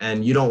watch,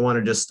 and you don't want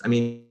to just, I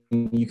mean,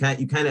 you can't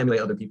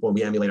emulate other people, and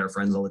we emulate our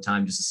friends all the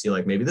time just to see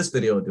like maybe this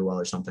video will do well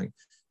or something.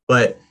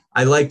 But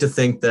I like to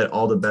think that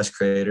all the best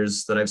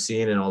creators that I've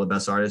seen and all the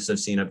best artists I've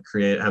seen have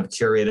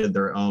curated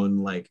their own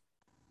like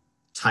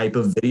type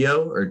of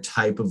video or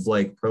type of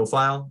like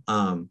profile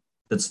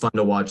that's fun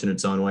to watch in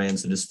its own way. And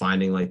so just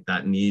finding like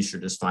that niche, or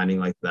just finding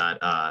like that,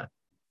 I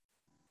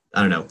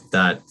don't know,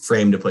 that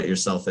frame to put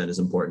yourself in is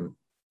important.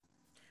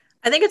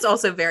 I think it's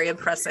also very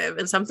impressive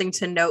and something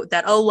to note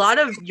that a lot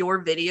of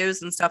your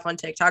videos and stuff on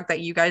TikTok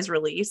that you guys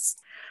release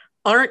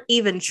aren't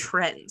even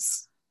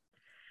trends.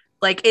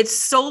 Like, it's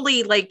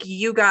solely like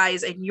you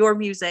guys and your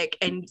music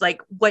and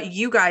like what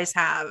you guys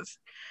have,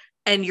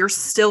 and you're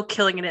still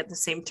killing it at the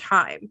same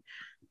time,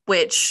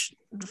 which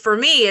for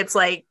me, it's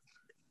like,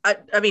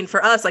 I mean,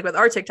 for us, like with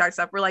our TikTok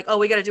stuff, we're like, oh,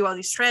 we got to do all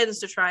these trends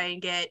to try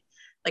and get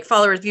like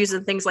followers, views,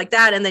 and things like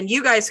that. And then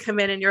you guys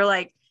come in and you're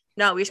like,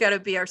 no, we just got to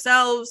be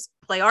ourselves,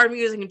 play our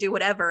music and do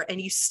whatever.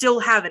 And you still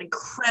have an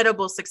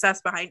incredible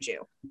success behind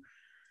you.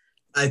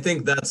 I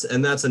think that's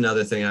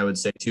another thing I would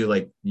say too.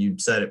 Like you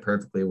said it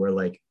perfectly, where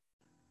like,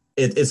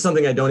 it's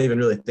something I don't even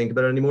really think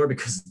about anymore,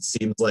 because it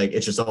seems like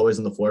it's just always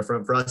in the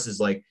forefront for us, is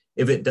like,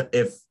 if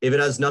it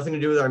has nothing to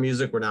do with our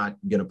music, we're not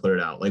going to put it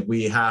out. Like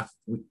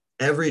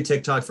every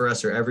TikTok for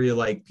us, or every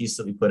like piece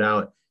that we put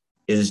out,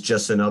 is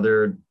just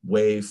another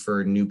way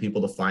for new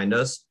people to find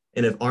us.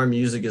 And if our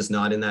music is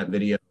not in that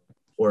video,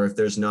 or if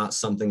there's not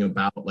something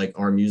about like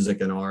our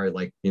music and our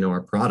like,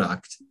 our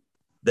product,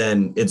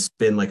 then it's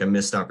been like a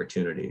missed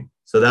opportunity.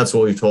 So that's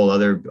what we've told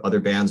other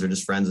bands or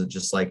just friends, that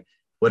just like,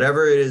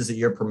 whatever it is that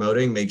you're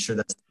promoting, make sure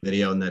that's the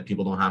video and that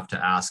people don't have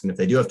to ask. And if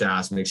they do have to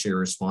ask, make sure you're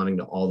responding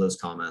to all those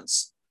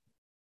comments.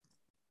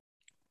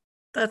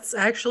 That's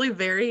actually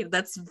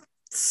that's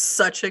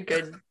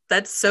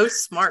so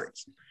smart.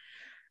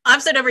 I'm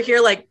sitting over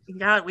here like,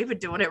 God, we've been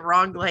doing it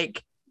wrong,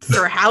 like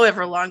for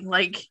however long.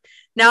 Like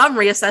now I'm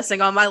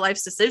reassessing all my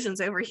life's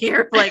decisions over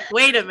here. Like,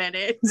 wait a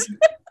minute.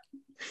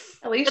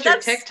 At least your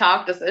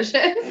TikTok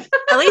decisions.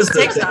 At least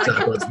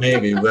TikTok.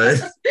 Maybe,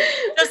 but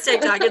just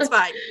TikTok. It's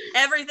fine.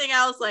 Everything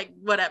else, like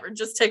whatever.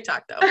 Just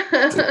TikTok though.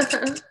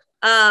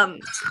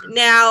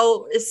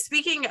 Now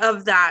speaking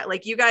of that,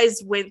 like you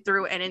guys went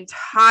through an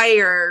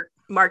entire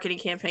marketing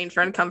campaign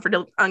for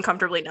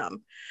Uncomfortably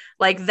Numb.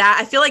 Like that,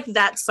 I feel like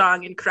that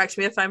song, and correct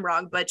me if I'm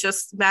wrong, but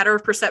just matter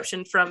of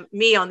perception from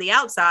me on the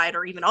outside,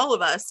 or even all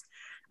of us,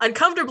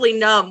 Uncomfortably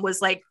Numb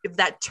was like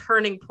that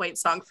turning point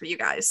song for you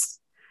guys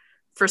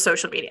for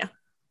social media.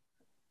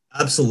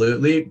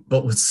 Absolutely.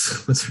 But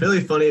what's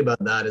really funny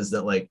about that is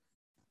that like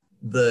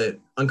the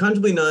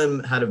Uncomfortably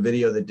Numb had a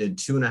video that did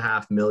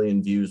 2.5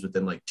 million views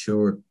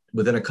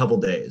within a couple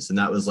days. And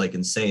that was like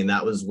insane.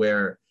 That was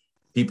where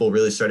people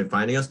really started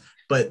finding us.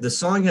 But the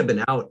song had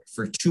been out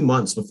for 2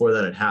 months before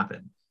that had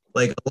happened.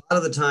 like a lot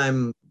of the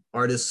time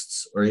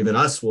artists or even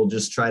us will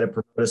just try to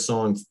promote a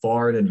song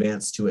far in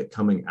advance to it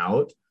coming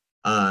out.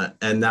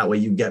 And that way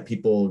you get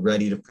people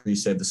ready to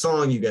pre-save the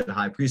song, you get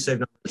high pre-save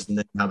numbers, and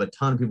then you have a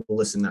ton of people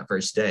listen that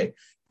first day.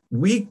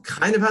 We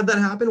kind of had that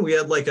happen. We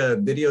had like a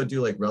video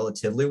do like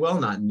relatively well,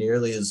 not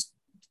nearly as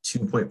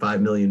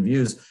 2.5 million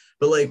views,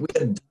 but like we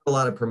had done a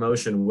lot of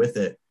promotion with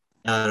it.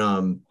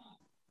 And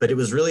but it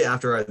was really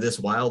after our This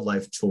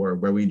Wildlife tour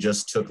where we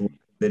just took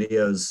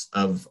videos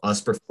of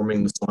us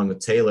performing the song with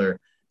Taylor,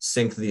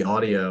 synced the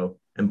audio,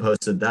 and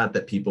posted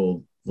that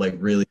people like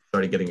really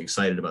started getting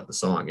excited about the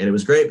song. And it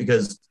was great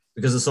because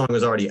the song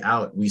was already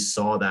out. We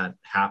saw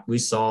we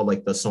saw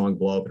like the song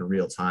blow up in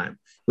real time.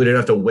 We didn't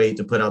have to wait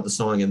to put out the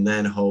song and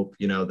then hope,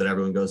 that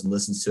everyone goes and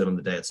listens to it on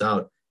the day it's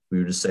out. We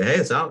would just say, hey,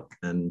 it's out.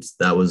 And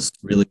that was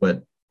really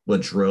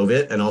what drove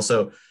it. And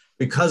also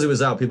because it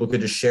was out, people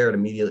could just share it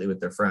immediately with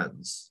their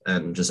friends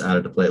and just add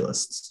it to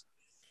playlists.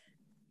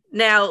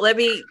 Now, let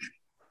me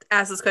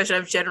ask this question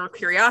of general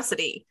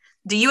curiosity.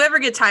 Do you ever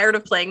get tired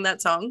of playing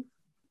that song?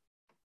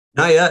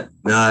 Not yet.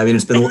 No, I mean,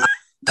 it's been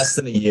less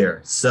than a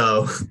year.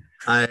 So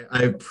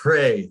I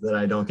pray that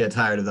I don't get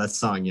tired of that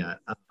song yet.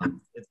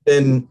 It's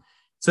been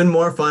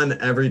more fun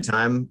every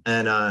time.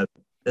 And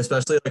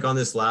especially like on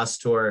this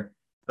last tour,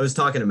 I was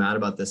talking to Matt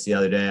about this the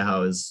other day,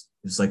 how it was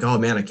like, oh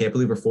man, I can't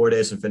believe we're 4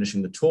 days from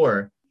finishing the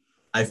tour.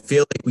 I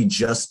feel like we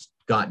just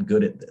got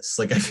good at this.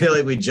 Like, I feel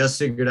like we just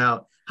figured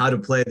out how to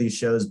play these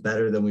shows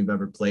better than we've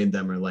ever played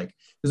them, or like,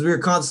 because we were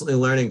constantly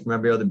learning from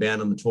every other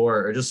band on the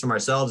tour or just from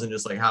ourselves and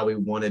just like how we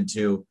wanted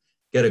to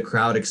get a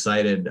crowd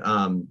excited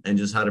and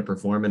just how to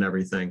perform and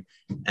everything.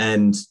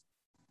 And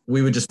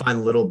we would just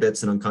find little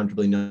bits and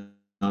uncomfortably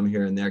numb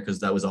here and there,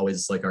 because that was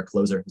always like our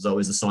closer. It was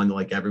always the song that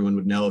like everyone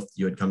would know if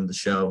you had come to the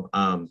show,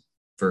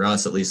 for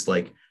us at least.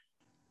 Like,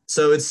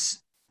 so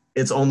it's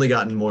only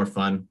gotten more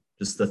fun,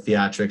 just the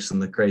theatrics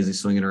and the crazy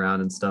swinging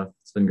around and stuff.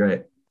 It's been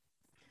great.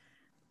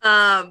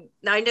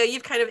 Now I know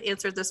you've kind of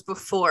answered this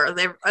before.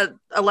 There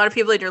a lot of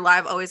people in your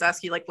live always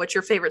ask you like what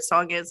your favorite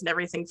song is and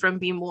everything from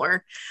Be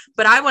More.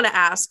 But I want to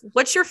ask,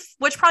 what's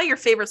probably your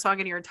favorite song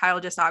in your entire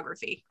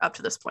discography up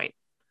to this point?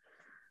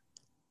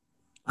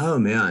 Oh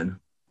man.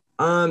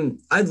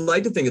 I'd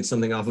like to think it's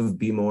something off of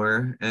Be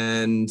More,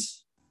 and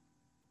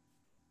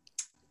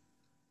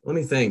let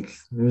me think.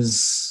 It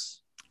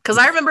was because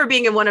I remember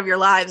being in one of your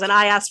lives and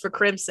I asked for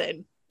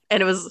Crimson,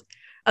 and it was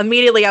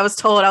immediately I was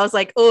told, I was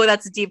like, oh,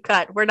 that's a deep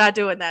cut. We're not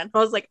doing that. I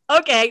was like,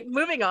 okay,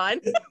 moving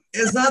on.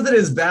 It's not that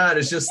it's bad.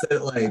 It's just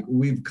that like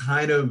we've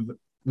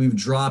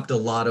dropped a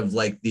lot of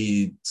like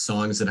the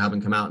songs that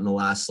haven't come out in the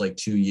last like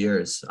 2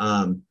 years.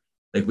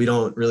 Like we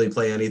don't really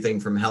play anything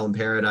from Hell in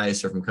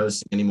Paradise or from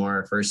Coasting anymore.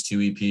 Our first 2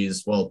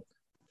 EPs, well,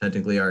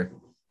 technically our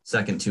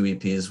second 2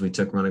 EPs, we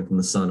took Running from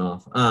the Sun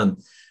off.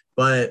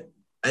 But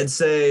I'd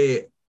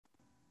say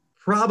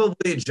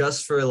probably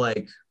just for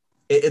like,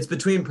 it's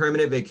between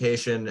Permanent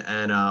Vacation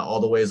and All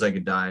the Ways I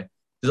Could Die.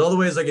 Because All the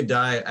Ways I Could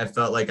Die, I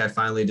felt like I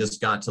finally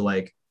just got to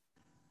like,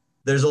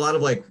 there's a lot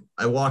of like,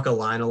 I walk a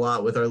line a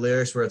lot with our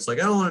lyrics where it's like,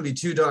 I don't want to be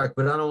too dark,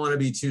 but I don't want to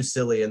be too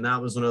silly. And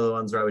that was one of the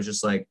ones where I was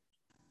just like,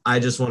 I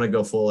just want to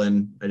go full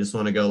in. I just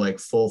want to go like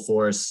full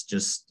force,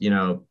 just,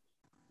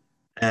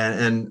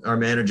 and our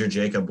manager,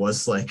 Jacob,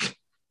 was like,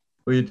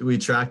 we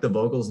tracked the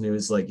vocals and he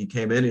was like, he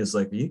came in, he was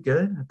like, are you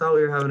good? I thought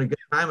we were having a good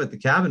time at the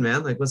cabin,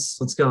 man. Like,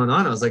 what's going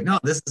on? I was like, no,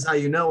 this is how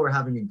you know we're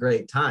having a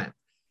great time.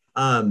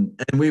 And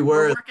we're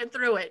working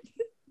through it.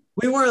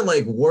 We weren't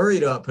like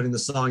worried about putting the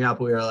song out,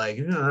 but we were like,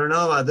 I don't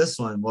know about this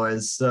one,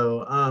 boys.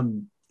 So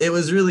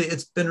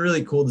it's been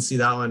really cool to see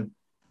that one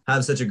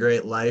have such a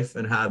great life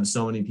and have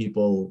so many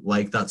people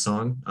like that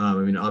song. I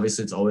mean,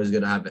 obviously it's always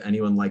good to have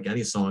anyone like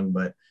any song,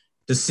 but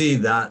to see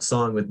that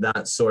song with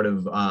that sort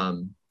of,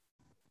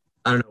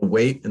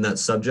 weight and that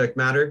subject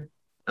matter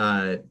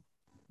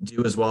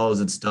do as well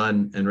as it's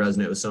done and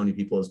resonate with so many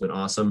people has been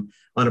awesome.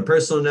 On a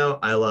personal note,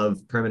 I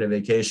love Permanent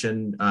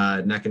Vacation,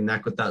 neck and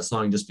neck with that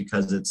song, just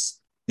because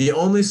it's the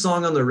only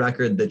song on the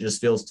record that just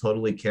feels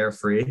totally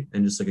carefree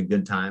and just like a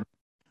good time.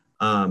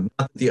 Not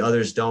that the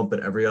others don't,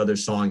 but every other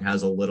song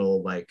has a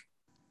little like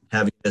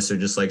heaviness or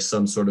just like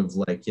some sort of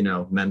like,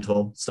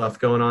 mental stuff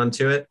going on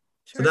to it.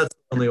 Sure. So that's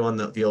the only one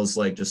that feels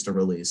like just a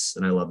release.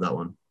 And I love that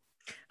one.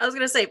 I was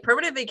going to say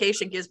Permanent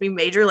Vacation gives me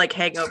major like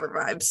hangover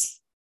vibes.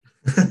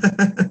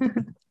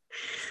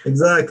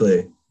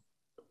 Exactly.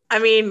 I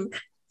mean,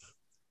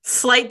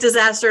 slight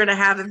disaster and a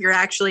half if you're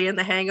actually in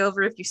The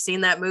Hangover, if you've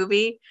seen that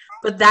movie,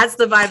 but that's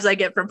the vibes I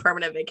get from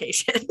Permanent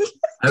Vacation.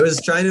 I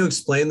was trying to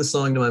explain the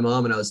song to my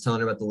mom and I was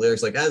telling her about the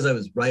lyrics, like as I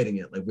was writing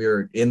it, like we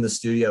were in the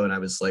studio and I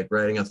was like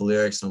writing out the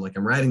lyrics and I'm like,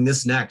 I'm writing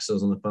this next. So I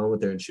was on the phone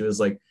with her and she was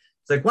like,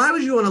 it's like, why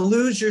would you want to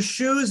lose your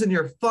shoes and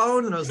your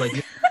phone? And I was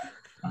like,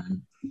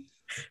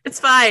 it's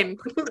fine.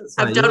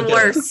 I've done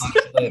worse.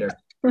 Later.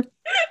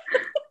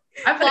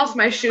 I've lost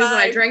my shoes when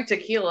I drank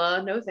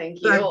tequila. No,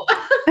 thank you.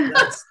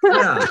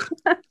 Yeah.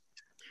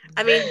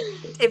 I mean,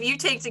 if you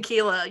take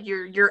tequila,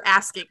 you're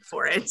asking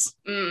for it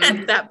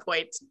at that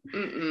point.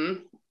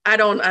 Mm-mm. I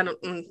don't.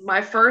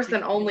 My first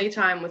and only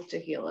time with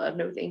tequila.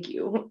 No, thank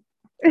you.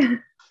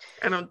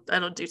 I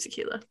don't do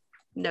tequila.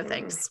 No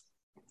thanks.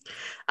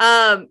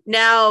 Now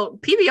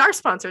PBR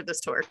sponsored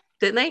this tour,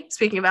 didn't they?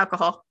 Speaking of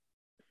alcohol.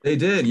 They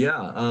did,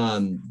 yeah.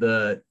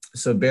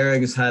 So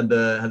Barrigs had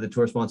the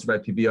tour sponsored by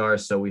PBR,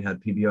 so we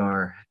had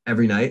PBR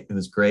every night. It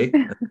was great.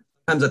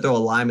 Sometimes I throw a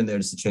lime in there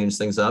just to change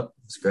things up.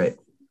 It's great.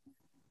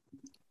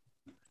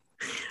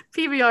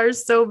 PBR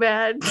is so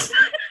bad.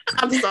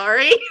 I'm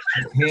sorry.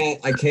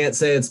 I can't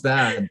say it's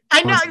bad.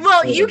 I know.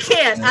 Well, you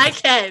can't. I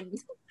can.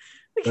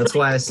 That's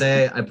why I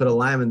say I put a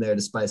lime in there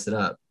to spice it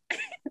up.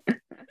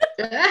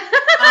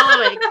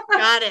 Following.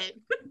 Got it.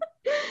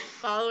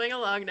 Following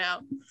along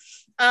now.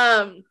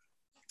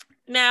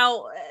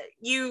 Now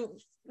you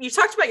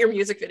talked about your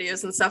music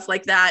videos and stuff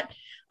like that.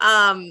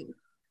 I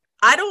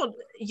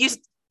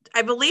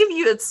believe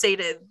you had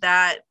stated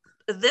that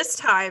This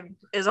Time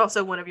is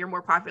also one of your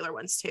more popular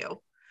ones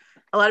too.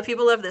 A lot of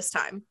people love This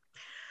Time.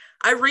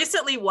 I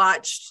recently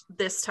watched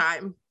This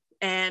Time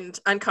and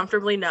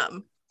Uncomfortably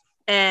Numb,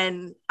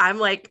 and I'm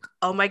like,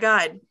 oh my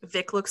God,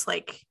 Vic looks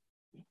like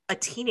a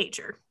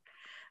teenager.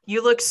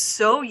 You look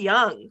so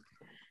young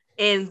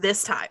in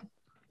This Time.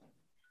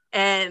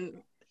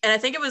 And I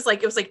think it was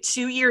like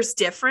 2 years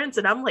difference.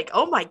 And I'm like,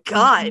 oh my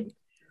God,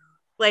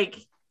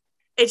 like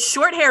it's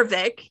short hair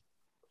Vic,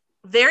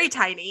 very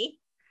tiny,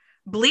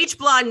 bleach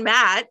blonde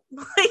Matt,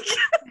 like,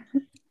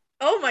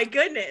 oh my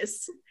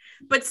goodness.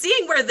 But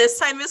seeing where This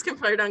Time is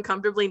compared to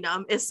Uncomfortably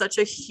Numb is such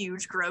a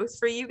huge growth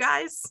for you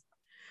guys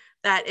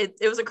that it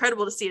was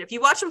incredible to see it. If you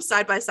watch them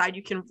side by side,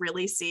 you can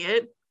really see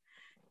it.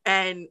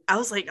 And I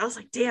was like,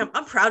 damn,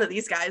 I'm proud of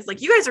these guys.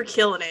 Like, you guys are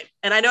killing it.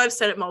 And I know I've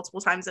said it multiple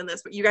times in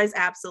this, but you guys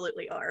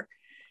absolutely are.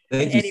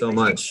 Thank you so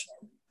much.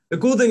 The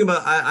cool thing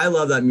about, I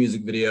love that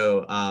music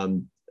video,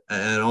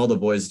 and all the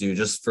boys do,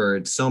 just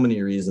for so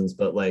many reasons.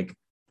 But like,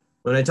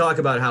 when I talk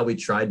about how we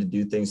tried to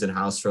do things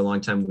in-house for a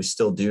long time, we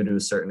still do to a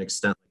certain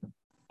extent.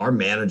 Our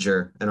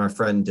manager and our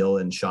friend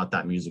Dylan shot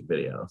that music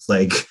video.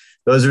 Like,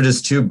 those are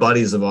just two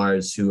buddies of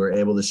ours who were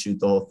able to shoot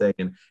the whole thing.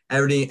 And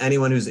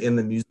anyone who's in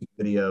the music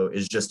video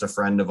is just a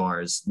friend of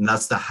ours. And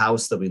that's the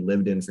house that we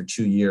lived in for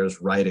 2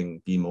 years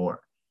writing Be More.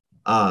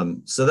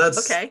 So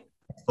that's okay.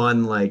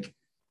 Fun. Like,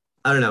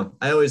 I don't know.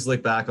 I always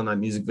look back on that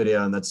music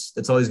video, and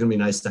it's always going to be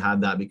nice to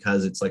have that,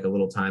 because it's like a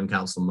little time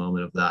capsule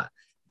moment of that.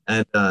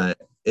 And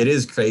it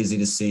is crazy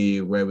to see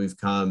where we've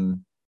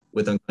come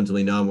with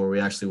Uncomfortably Numb, where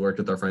we actually worked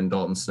with our friend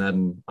Dalton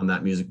Snedden on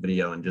that music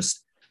video, and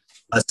just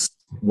us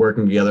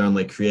working together on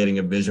like creating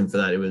a vision for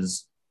that. It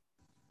was,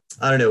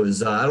 I don't know, it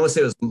was, I don't want to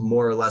say it was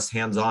more or less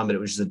hands-on, but it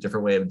was just a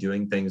different way of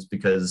doing things,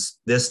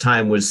 because This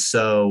Time was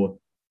so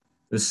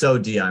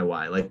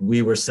DIY. Like,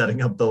 we were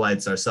setting up the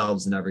lights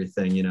ourselves and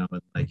everything, you know,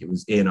 and like it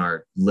was in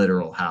our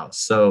literal house.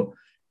 So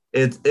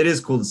it is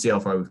cool to see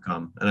how far we've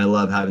come. And I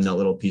love having that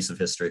little piece of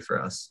history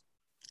for us.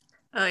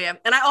 Oh yeah.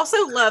 And I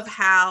also love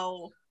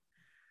how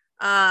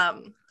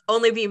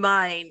Only Be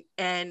Mine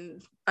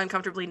and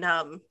Uncomfortably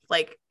Numb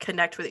like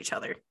connect with each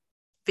other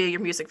via your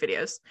music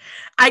videos.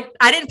 I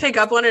didn't pick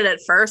up on it at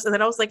first, and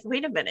then I was like,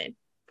 wait a minute,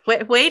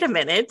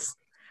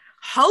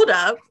 hold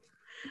up.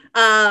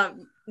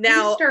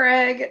 Now Easter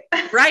egg.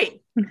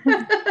 Right.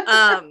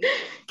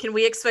 Can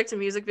we expect a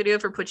music video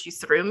for Put You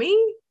Through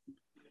Me?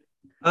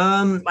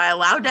 Am I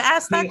allowed to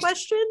ask that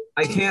question?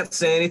 I can't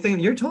say anything.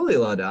 You're totally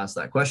allowed to ask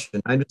that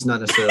question. I'm just not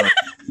necessarily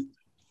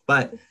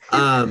but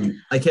I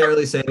can't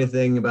really say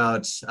anything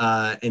about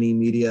any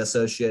media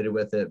associated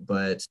with it,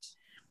 but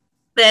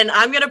then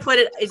I'm going to put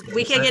it, if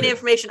we can't get any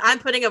information, I'm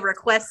putting a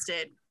request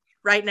in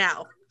right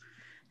now.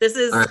 This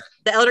is right.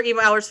 The Elder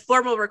Emo Hours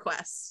formal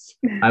request.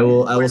 I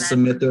will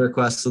submit the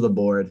request to the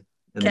board.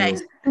 Okay.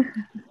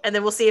 And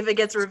then we'll see if it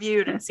gets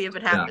reviewed and see if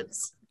it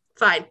happens. Yeah.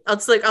 Fine. I'll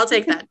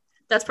take that.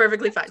 That's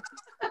perfectly fine.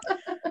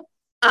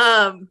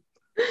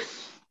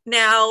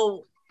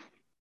 Now,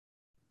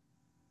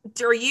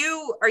 are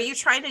you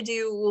trying to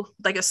do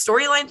like a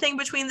storyline thing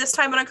between This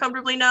Time and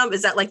Uncomfortably Numb?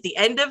 Is that like the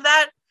end of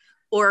that,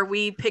 or are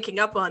we picking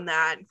up on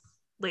that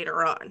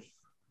later on?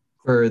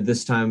 For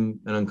This Time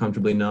and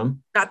Uncomfortably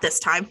Numb? Not This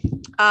Time.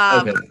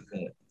 Okay.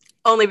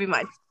 Only Be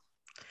Mine.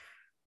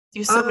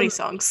 You so many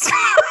songs.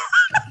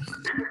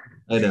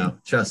 I know.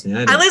 Trust me.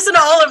 I listen to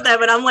all of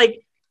them, and I'm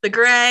like, The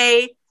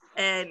Gray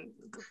and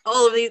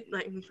all of these.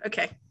 Like,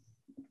 okay.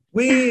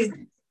 We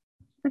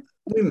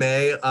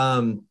may.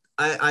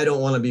 I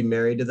don't want to be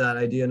married to that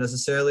idea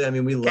necessarily. I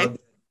mean, we love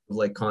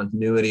like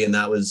continuity, and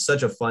that was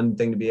such a fun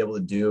thing to be able to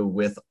do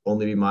with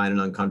Only Be Mine and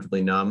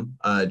Uncomfortably Numb.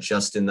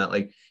 Just in that,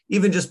 like,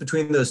 even just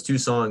between those two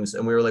songs,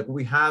 and we were like, well,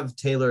 we have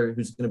Taylor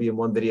who's going to be in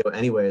one video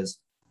anyways.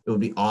 It would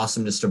be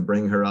awesome just to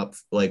bring her up.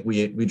 Like,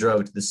 we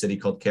drove to the city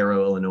called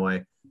Cairo,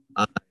 Illinois,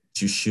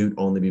 to shoot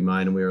Only Be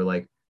Mine, and we were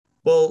like,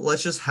 well,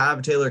 let's just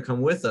have Taylor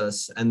come with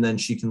us, and then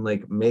she can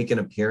like make an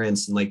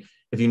appearance. And like,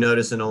 if you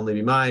notice in Only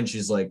Be Mine,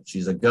 she's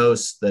a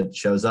ghost that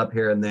shows up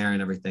here and there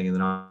and everything, and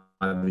then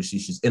obviously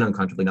she's in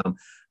Uncomfortably Numb.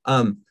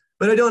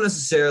 But I don't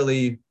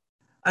necessarily,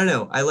 I don't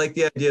know. I like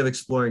the idea of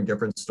exploring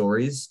different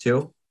stories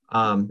too.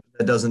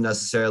 That doesn't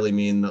necessarily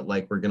mean that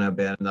like we're going to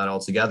abandon that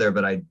altogether,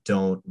 but I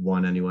don't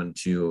want anyone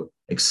to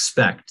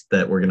expect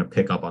that we're going to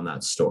pick up on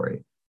that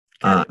story.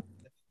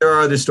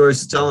 are other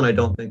stories to tell, and I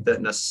don't think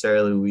that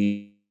necessarily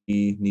we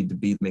need to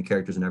be the main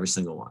characters in every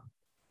single one.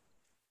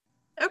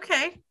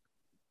 Okay,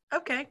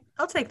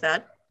 I'll take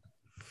that.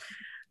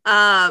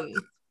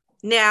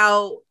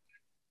 Now,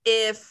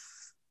 if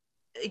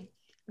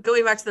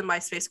going back to the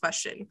MySpace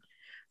question,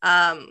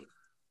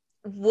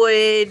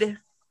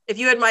 if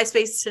you had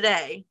MySpace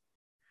today,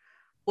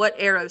 what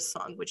Arrows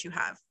song would you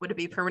have? Would it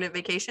be Permanent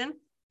Vacation?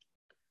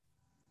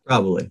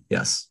 Probably,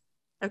 yes.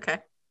 Okay.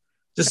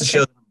 Just to show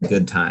them a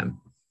good time.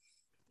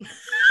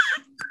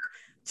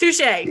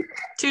 Touche.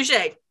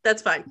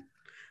 That's fine.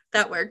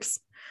 That works.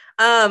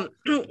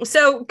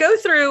 So go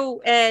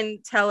through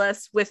and tell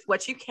us with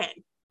what you can.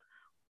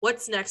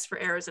 What's next for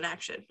Arrows in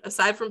Action,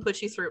 aside from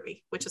Put You Through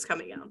Me, which is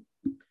coming out?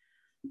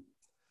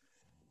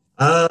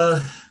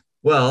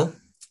 Well,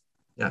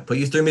 yeah, Put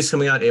You Through Me is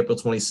coming out April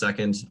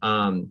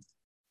 22nd.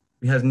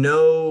 We have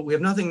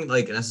nothing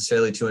like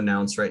necessarily to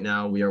announce right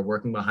now. We are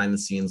working behind the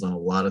scenes on a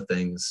lot of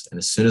things, and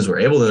as soon as we're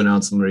able to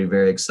announce them, we'll be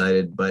very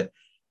excited. But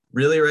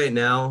really, right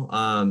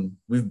now,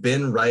 we've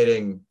been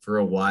writing for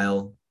a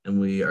while, and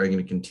we are going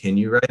to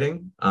continue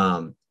writing.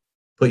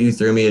 Put You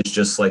Through Me is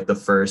just like the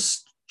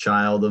first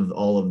child of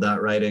all of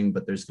that writing,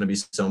 but there's going to be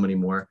so many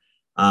more.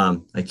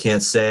 I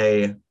can't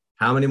say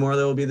how many more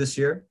there will be this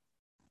year,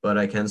 but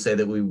I can say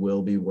that we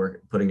will be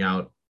putting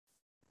out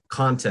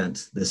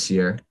content this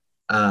year.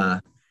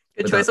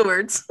 Good choice of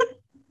words.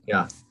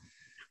 Yeah.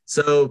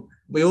 So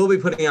we will be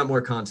putting out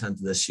more content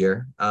this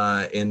year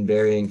in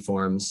varying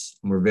forms,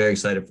 and we're very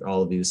excited for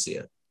all of you to see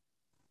it.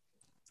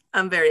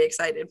 I'm very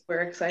excited.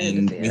 We're excited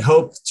And to see we it.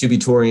 hope to be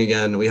touring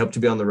again. We hope to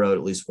be on the road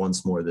at least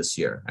once more this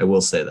year. I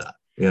will say that.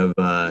 We have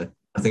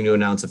nothing to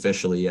announce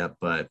officially yet,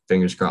 but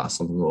fingers crossed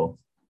something will.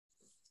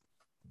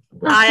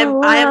 I'm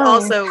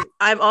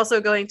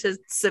also going to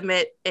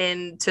submit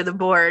into the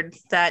board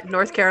that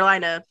North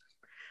Carolina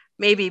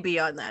maybe be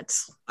on that.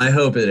 I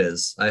hope it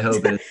is. I'm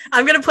going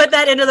to put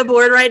that into the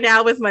board right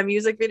now with my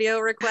music video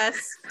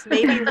requests.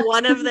 Maybe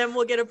one of them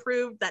will get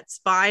approved. That's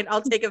fine.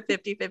 I'll take a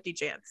 50-50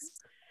 chance.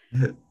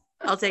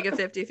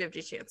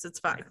 It's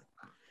fine.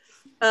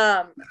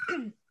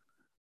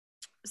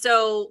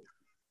 So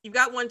you've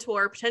got one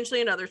tour,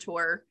 potentially another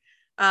tour.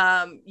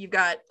 You've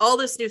got all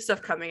this new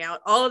stuff coming out,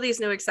 all of these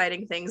new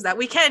exciting things that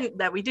we can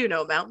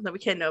know about,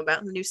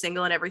 the new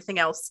single and everything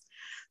else.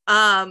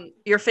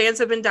 Your fans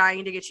have been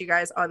dying to get you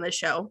guys on this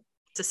show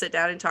to sit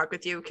down and talk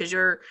with you, because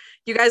you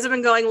guys have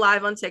been going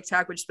live on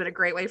TikTok, which has been a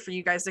great way for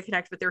you guys to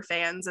connect with your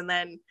fans. And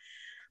then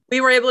we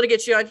were able to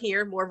get you on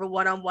here, more of a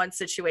one-on-one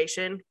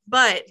situation.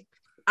 But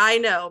I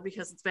know,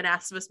 because it's been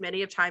asked of us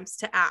many of times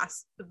to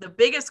ask, the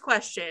biggest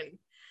question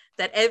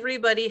that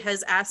everybody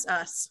has asked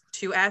us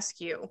to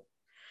ask you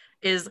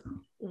is,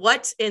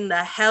 what in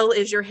the hell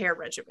is your hair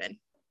regimen?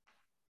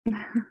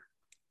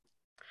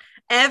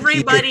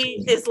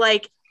 Everybody is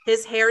like,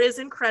 his hair is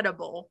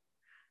incredible.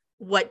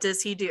 What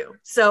does he do?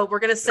 So we're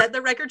going to set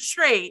the record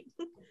straight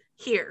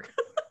here.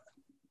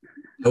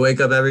 I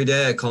wake up every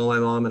day, I call my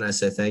mom and I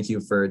say, thank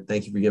you for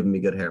giving me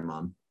good hair,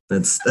 Mom.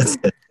 That's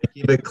it. I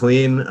keep it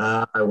clean.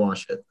 I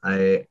wash it.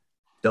 I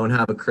don't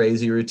have a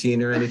crazy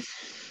routine or anything.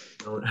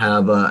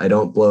 I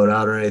don't blow it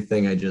out or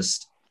anything. I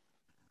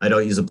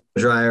don't use a blow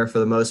dryer for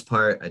the most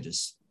part. I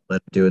just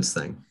let it do its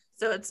thing.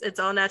 So it's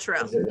all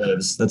natural.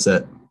 That's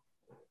it.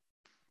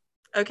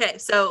 Okay,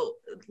 so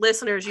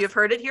listeners, you have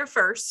heard it here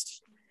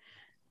first.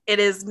 It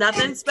is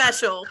nothing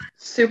special.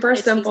 Super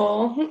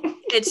simple.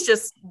 It's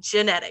just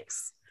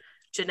genetics.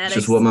 It's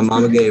just what my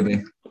mama gave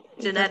me.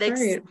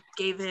 Genetics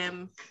gave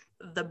him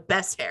the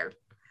best hair.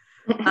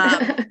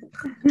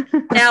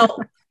 Now,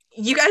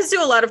 you guys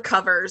do a lot of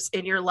covers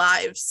in your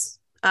lives.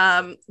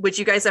 Would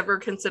you guys ever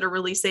consider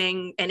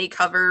releasing any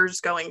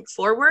covers going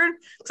forward?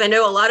 Because I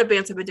know a lot of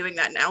bands have been doing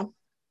that now.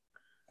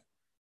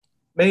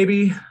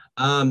 Maybe.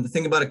 The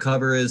thing about a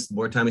cover is the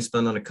more time we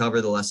spend on a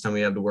cover, the less time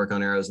we have to work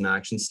on Arrows in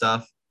Action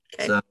stuff.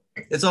 Okay. So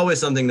it's always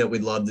something that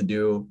we'd love to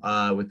do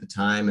with the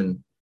time.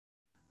 And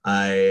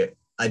I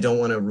don't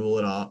want to rule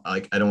it off. I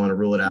don't want to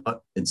rule it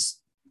out.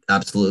 It's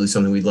absolutely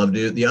something we'd love to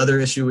do. The other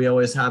issue we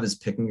always have is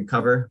picking a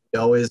cover. We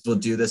always will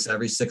do this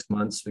every 6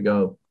 months. We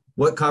go,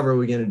 what cover are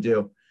we going to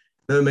do?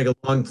 Then we make a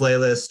long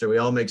playlist, or we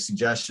all make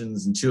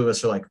suggestions, and two of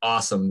us are like,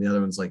 awesome. The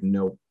other one's like,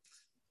 nope.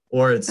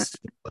 Or it's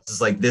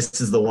like, this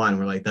is the one.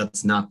 We're like,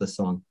 that's not the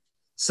song.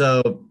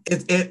 So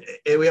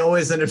we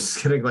always end up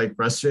just getting like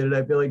frustrated,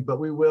 I feel like, but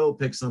we will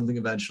pick something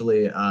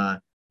eventually.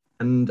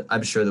 And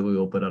I'm sure that we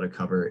will put out a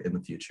cover in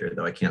the future,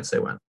 though I can't say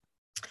when.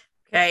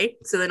 Okay.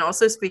 So then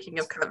also, speaking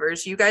of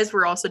covers, you guys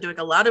were also doing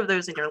a lot of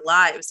those in your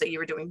lives that you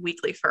were doing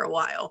weekly for a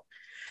while.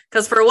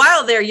 Because for a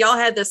while there, y'all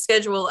had the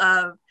schedule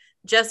of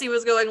Jesse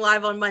was going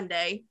live on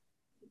Monday,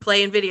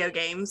 playing video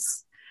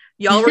games.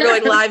 Y'all were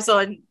going lives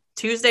on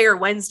Tuesday or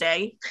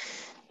Wednesday.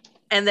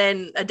 And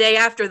then a day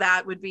after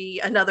that would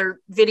be another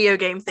video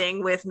game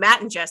thing with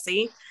Matt and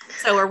Jesse.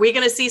 So are we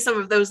going to see some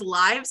of those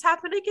lives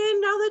happen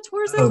again now that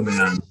tour's over?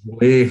 Oh,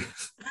 man.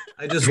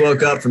 I just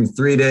woke up from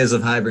 3 days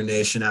of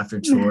hibernation after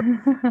tour.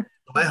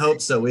 I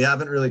hope so. We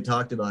haven't really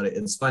talked about it.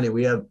 It's funny.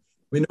 We have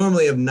we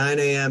normally have 9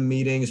 a.m.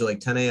 meetings or like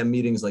 10 a.m.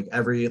 meetings like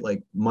every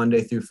like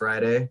Monday through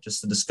Friday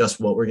just to discuss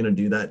what we're going to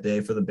do that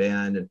day for the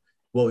band and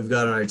what we've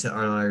got on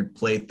our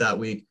plate that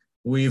week.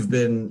 We've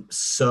been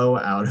so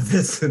out of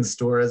it since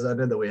tour has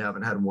ended that we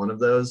haven't had one of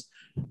those.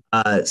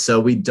 So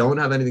we don't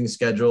have anything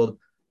scheduled.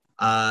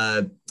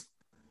 I'll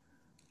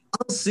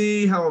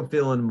see how I'm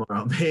feeling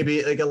tomorrow.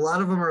 Maybe like a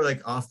lot of them are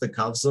like off the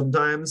cuff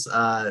sometimes.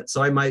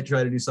 So I might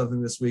try to do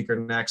something this week or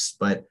next,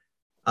 but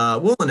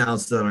we'll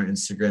announce that on our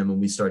Instagram when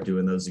we start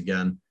doing those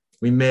again.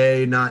 We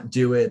may not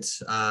do it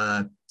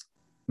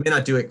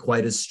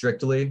quite as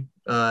strictly,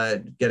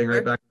 getting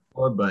right back to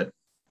tour, but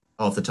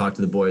I'll have to talk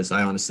to the boys.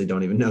 I honestly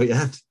don't even know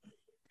yet.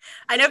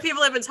 I know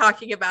people have been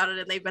talking about it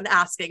and they've been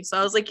asking. So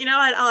I was like, you know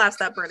what? I'll ask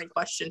that burning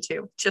question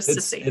too, just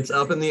to see. It's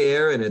up in the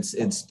air and it's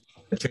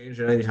changed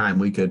at any time.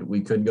 We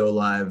could go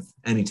live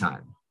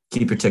anytime.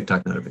 Keep your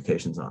TikTok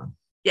notifications on.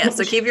 Yeah,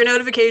 so keep your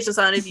notifications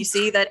on. If you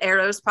see that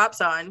Arrows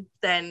pops on,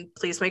 then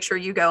please make sure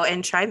you go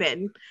and chime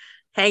in,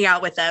 hang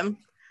out with them.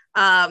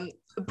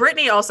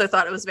 Brittany also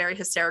thought it was very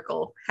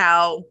hysterical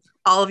how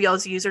all of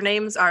y'all's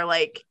usernames are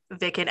like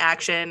Vic in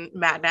action,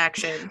 Matt in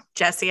action,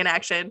 Jesse in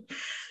action.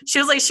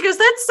 She goes,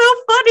 that's so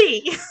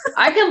funny.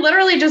 I can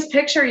literally just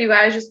picture you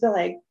guys just be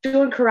like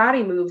doing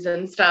karate moves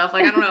and stuff.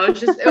 Like, I don't know.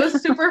 It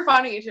was super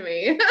funny to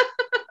me.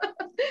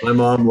 My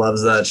mom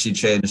loves that. She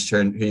changed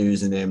her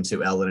username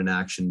to Ellen in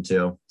action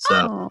too.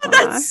 So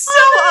that's so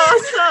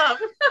awesome.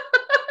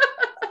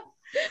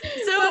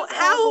 So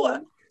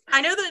how,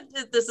 I know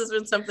that this has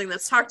been something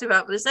that's talked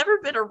about, but there's never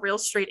been a real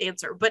straight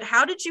answer. But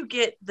how did you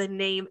get the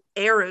name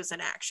Arrows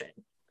in Action?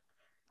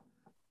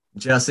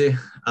 Jesse.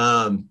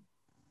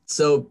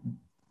 So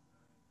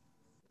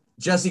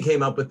Jesse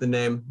came up with the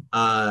name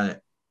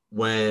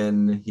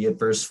when he had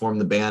first formed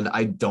the band.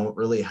 I don't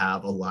really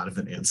have a lot of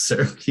an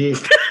answer.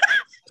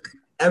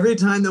 Every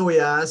time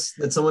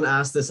that someone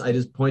asked this, I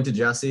just point to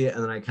Jesse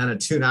and then I kind of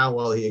tune out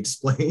while he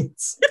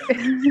explains.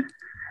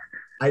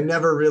 I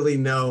never really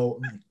know.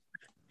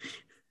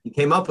 He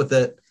came up with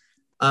it.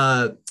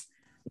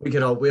 We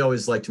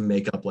always like to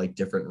make up like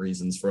different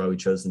reasons for why we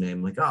chose the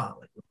name. Like,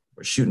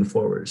 we're shooting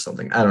forward or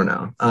something. I don't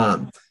know.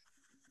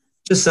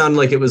 Just sounded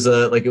like it was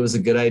a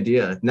good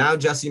idea. Now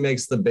Jesse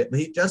makes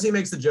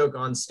the joke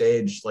on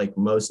stage. Like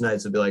most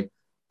nights would be like,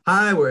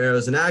 "Hi, we're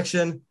Arrows in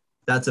Action.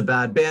 That's a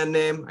bad band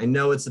name. I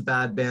know it's a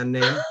bad band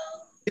name.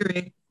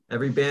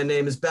 Every band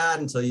name is bad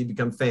until you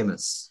become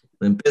famous.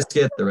 Limp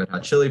Bizkit, the Red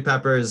Hot Chili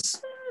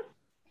Peppers."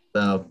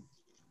 So.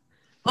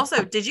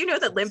 Also, did you know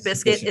that Limp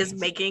Bizkit is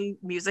making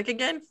music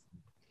again?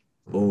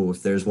 Oh,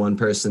 if there's one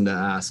person to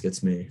ask,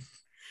 it's me.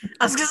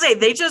 I was gonna say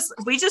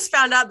we just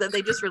found out that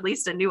they just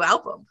released a new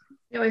album.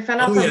 Yeah, we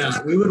found out. Oh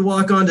yeah, we would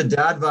walk on to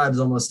Dad Vibes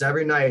almost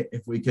every night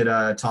if we could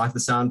talk the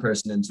sound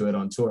person into it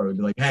on tour. We'd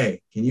be like,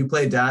 "Hey, can you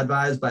play Dad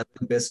Vibes by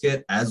Limp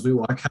Bizkit as we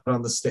walk out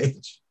on the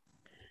stage?"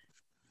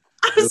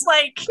 I was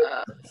like,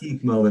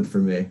 peak moment for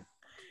me.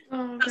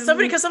 Oh,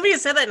 somebody had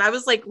said that, and I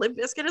was like, Limp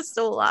Bizkit is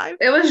still alive?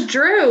 It was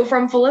Drew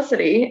from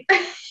Felicity.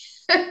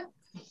 I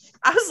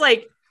was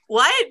like,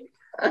 what?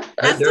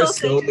 They're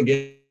still in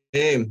the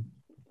game.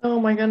 Oh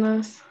my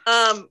goodness.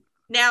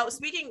 Now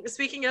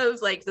speaking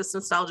of like this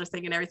nostalgia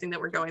thing and everything that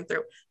we're going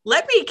through,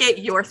 let me get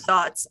your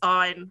thoughts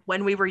on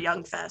when we were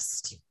Young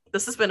Fest.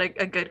 This has been a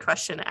good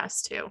question to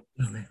ask too.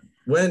 Oh, man.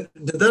 When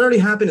did that already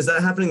happen? Is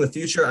that happening in the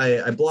future?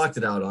 I blocked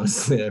it out,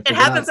 honestly. It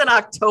happens in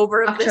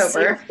October of this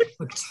year.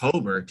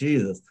 October,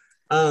 Jesus.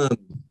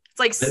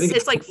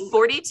 It's like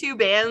 42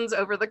 bands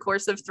over the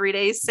course of 3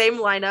 days, same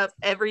lineup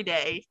every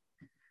day,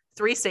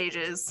 3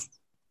 stages.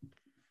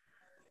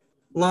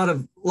 A lot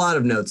of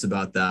notes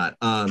about that.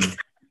 I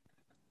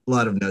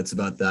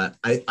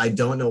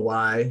don't know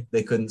why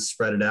they couldn't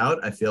spread it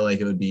out. I feel like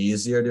it would be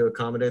easier to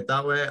accommodate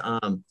that way. I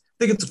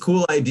think it's a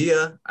cool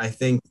idea. I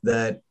think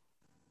that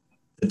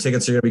the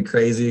tickets are going to be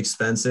crazy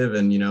expensive.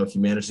 And, if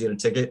you manage to get a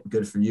ticket,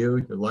 good for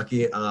you. You're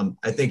lucky.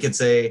 I think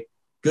it's a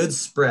good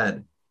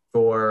spread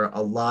for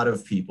a lot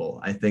of people.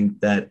 I think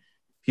that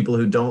people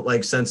who don't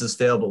like Census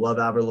Fail but love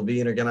Avril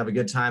Lavigne are going to have a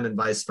good time and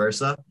vice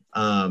versa.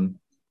 And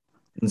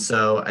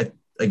so, I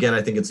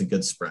think it's a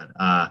good spread.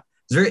 I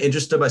was very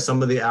interested by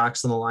some of the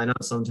acts in the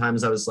lineup.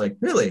 Sometimes I was like,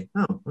 really?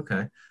 Oh,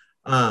 okay.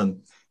 But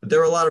there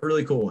were a lot of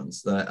really cool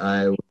ones that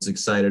I was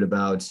excited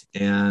about.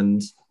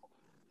 And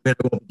I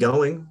won't be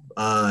going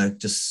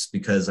just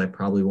because I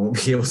probably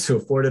won't be able to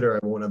afford it or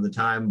I won't have the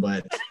time,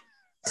 but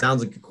it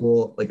sounds like a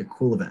cool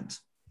event.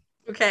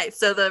 Okay,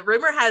 so the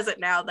rumor has it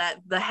now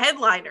that the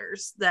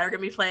headliners that are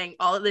going to be playing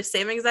all at the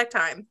same exact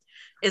time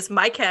is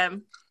My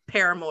Chem,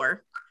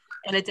 Paramore,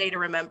 and A Day to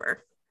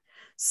Remember.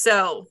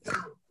 So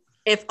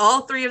if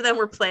all 3 of them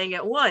were playing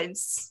at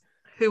once,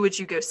 who would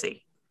you go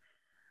see?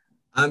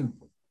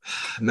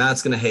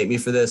 Matt's going to hate me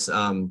for this.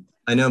 I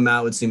know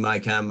Matt would see My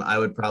Chem. I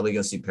would probably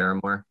go see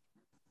Paramore.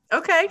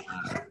 Okay.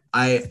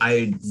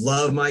 I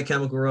love My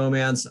Chemical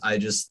Romance. I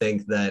just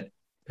think that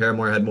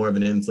Paramore had more of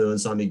an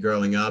influence on me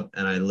growing up,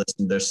 and I listened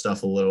to their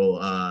stuff a little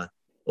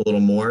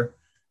more.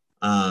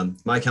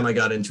 My Chem I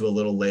got into a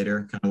little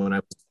later, kind of when I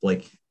was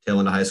like tail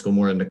end of high school,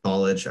 more into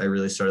college, I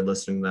really started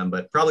listening to them,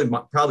 but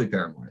probably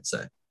Paramore, I'd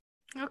say.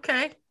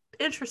 Okay.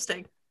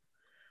 Interesting.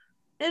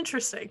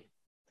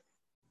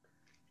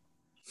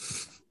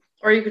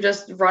 Or you could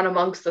just run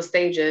amongst the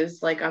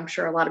stages, like I'm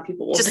sure a lot of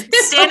people will just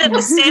stand in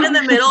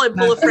the middle and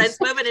pull a Friends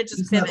moment and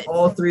just pivot.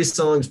 All 3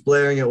 songs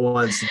blaring at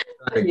once.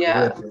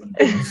 Yeah.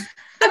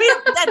 I mean,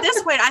 at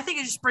this point, I think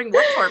you just bring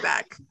Warped Tour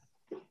back.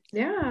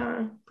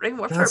 Yeah. Bring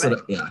Warped Tour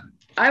back. Yeah.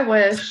 I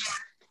wish.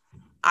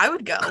 I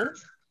would go.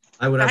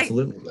 I would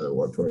absolutely go to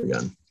Warped Tour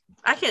again.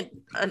 I can't.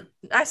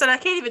 I said I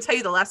can't even tell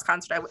you the last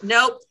concert I went.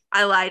 Nope,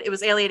 I lied. It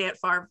was Alien Ant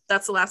Farm.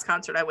 That's the last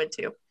concert I went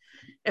to.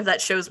 If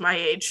that shows my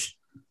age.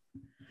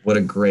 What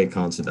a great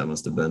concert that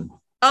must have been.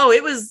 Oh,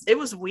 it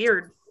was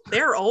weird.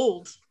 They're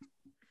older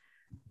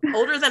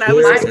than I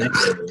was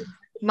expecting.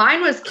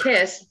 Mine was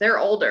Kiss. They're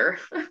older.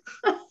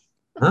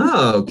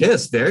 Oh,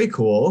 Kiss. Very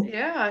cool.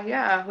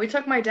 Yeah. We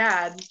took my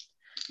dad.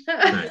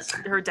 Nice.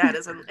 Her dad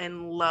is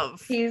in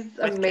love. He's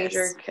a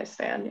major Kiss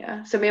fan,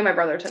 yeah. So me and my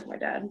brother took my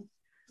dad.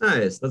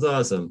 Nice. That's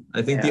awesome.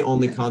 I think the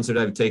only concert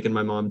I've taken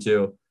my mom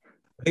to,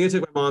 I think I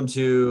took my mom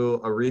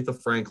to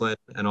Aretha Franklin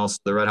and also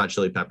the Red Hot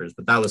Chili Peppers,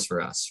 but that was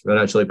for us. Red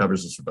Hot Chili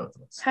Peppers was for both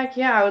of us. Heck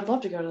yeah, I would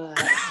love to go to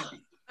that.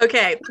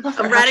 Okay,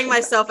 I'm ratting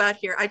myself out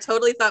here. I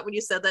totally thought when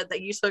you said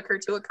that you took her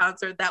to a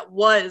concert that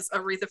was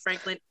Aretha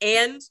Franklin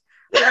and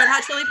the Red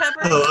Hot Chili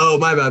Peppers. Oh,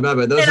 my bad.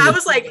 Those and I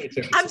was like,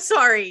 I'm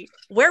sorry.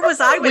 Where was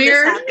I when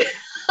this happened?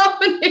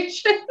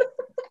 Combination.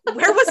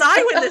 Where was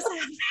I when this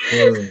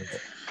happened?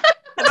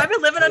 Have I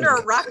been living under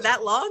a rock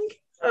that long?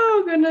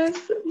 Oh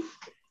goodness.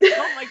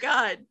 Oh my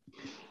god.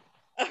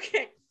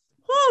 Okay.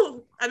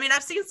 Whew. I mean,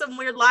 I've seen some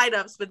weird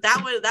lineups, but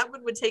that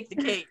one would take the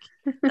cake.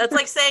 That's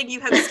like saying you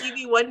have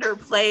Stevie Wonder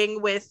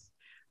playing with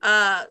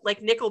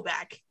like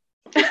Nickelback.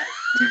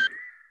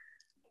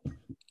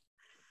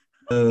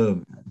 I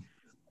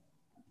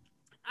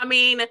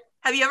mean,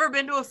 have you ever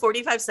been to a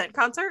 45 Cent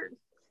concert?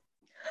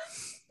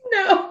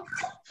 No.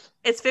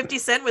 It's 50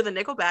 Cent with a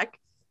Nickelback.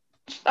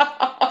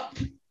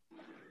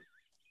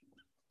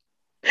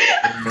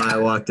 I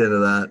walked into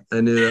that.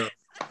 I knew that.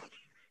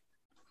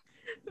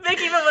 Vic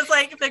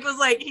was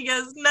like, he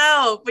goes,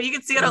 no, but you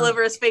could see it all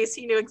over his face.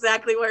 He knew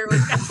exactly where it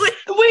was going.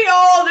 We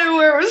all knew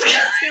where it was going.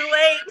 Too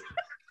late.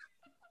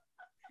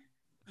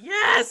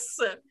 Yes.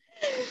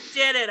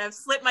 Did it. I've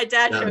slipped my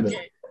dad joke in.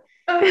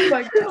 Oh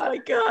my god. Oh my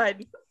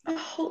god. Oh,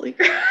 holy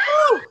crap.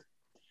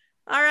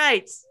 All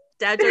right.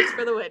 Dad jokes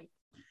for the win.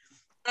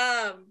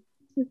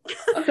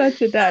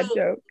 Such a dad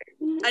joke.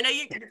 I know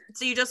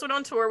you just went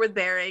on tour with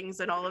Bearings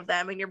and all of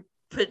them, and you're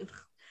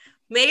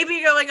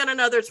maybe going on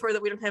another tour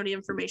that we don't have any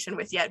information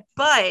with yet.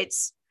 But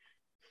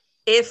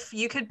if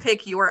you could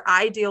pick your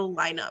ideal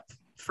lineup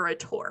for a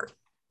tour,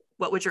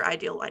 what would your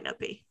ideal lineup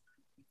be?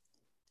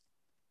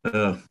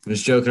 I'm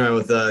just joking around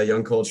with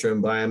Young Culture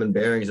and Biam and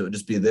Bearings. It would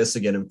just be this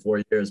again in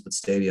 4 years, but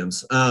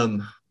stadiums.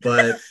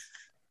 But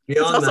beyond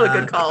it's also that, a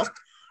good call,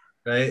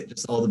 right?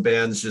 Just all the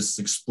bands just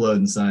explode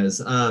in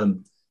size.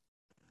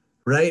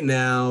 Right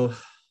now, I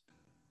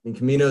mean,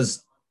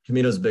 Camino's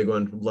a big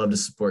one. Would love to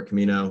support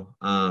Camino.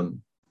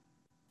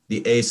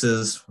 The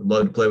Aces, would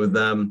love to play with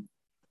them.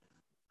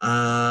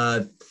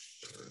 Trying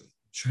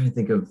to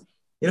think of,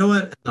 you know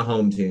what? The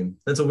home team.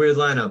 That's a weird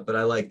lineup, but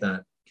I like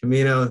that.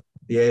 Camino,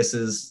 the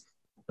Aces,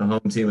 the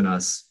home team, and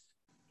us.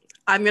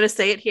 I'm going to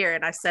say it here,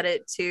 and I said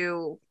it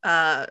to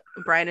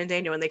Brian and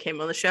Daniel when they came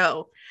on the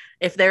show.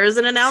 If there is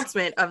an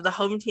announcement of the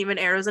home team and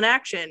Arrows in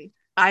Action,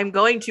 I'm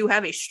going to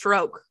have a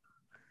stroke.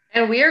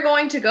 And we are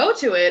going to go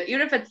to it.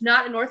 Even if it's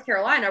not in North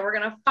Carolina, we're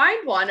going to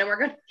find one and we're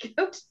going to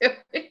go to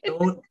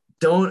it.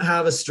 Don't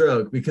have a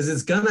stroke because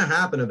it's going to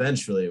happen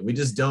eventually. We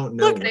just don't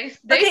know. Look, they said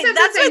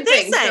the same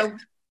thing. So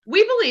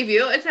we believe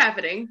you. It's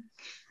happening.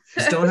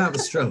 Just don't have a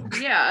stroke.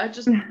 Yeah.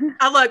 Just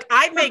look,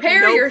 I make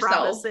no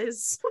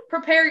promises.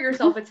 Prepare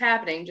yourself. It's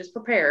happening. Just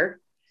prepare.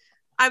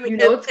 I mean,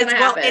 it's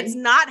happen. It's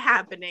not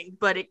happening,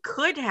 but it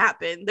could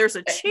happen. There's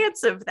a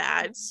chance of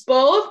that.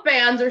 Both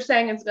bands are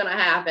saying it's going to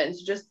happen.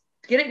 So just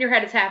get it in your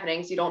head. It's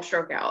happening so you don't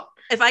stroke out.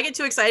 If I get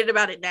too excited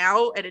about it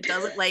now and it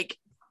doesn't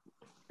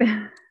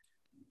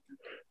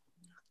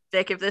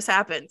Vic, if this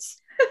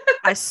happens,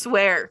 I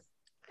swear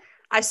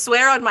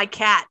on my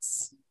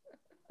cats,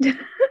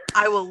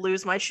 I will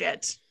lose my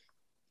shit.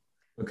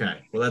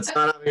 Okay. Well, that's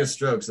not having a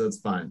stroke, so that's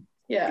fine.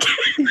 Yeah.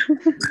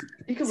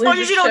 As long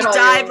as you don't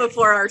die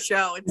before our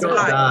show, it's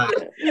fine.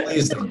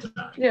 Please don't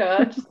die.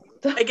 Yeah.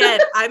 Again,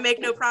 I make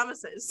no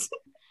promises.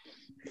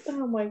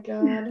 Oh my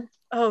god.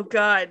 Oh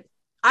god.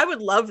 I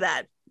would love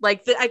that.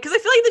 Because I feel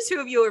like the two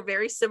of you are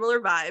very similar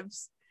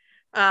vibes.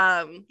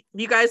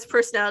 You guys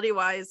personality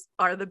wise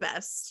are the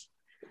best,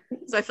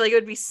 so I feel like it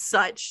would be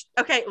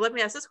okay, let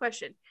me ask this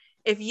question.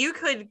 If you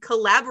could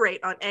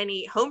collaborate on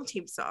any home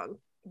team song,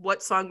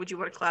 what song would you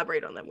want to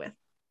collaborate on them with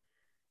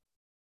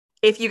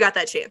if you got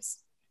that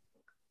chance?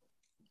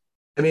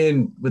 I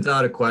mean,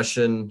 without a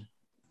question,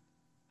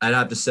 I'd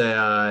have to say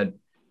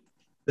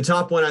the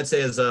top one I'd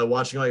say is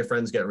Watching All Your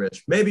Friends Get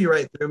Rich. Maybe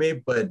Right Through Me,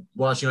 but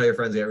Watching All Your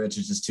Friends Get Rich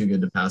is just too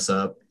good to pass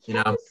up, you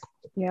know?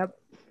 Yep.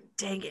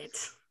 Dang it.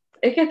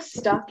 It gets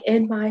stuck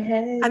in my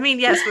head. I mean,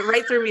 yes, but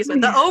right through me is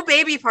the oh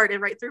baby part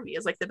and right through me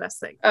is like the best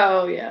thing.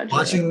 Oh yeah. True.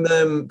 Watching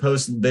them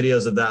post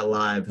videos of that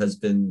live has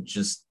been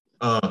just,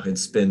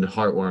 it's been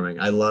heartwarming.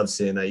 I love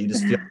seeing that. You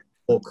just feel the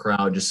whole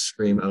crowd just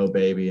scream, oh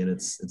baby, and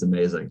it's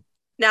amazing.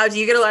 Now, do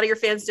you get a lot of your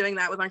fans doing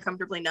that with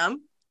Uncomfortably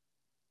Numb?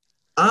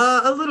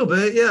 A little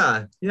bit,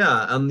 yeah.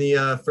 Yeah. On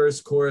the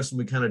first chorus,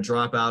 we kind of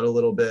drop out a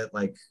little bit,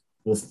 like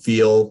we'll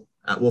feel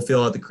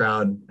out the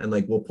crowd and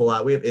like we'll pull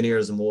out, we have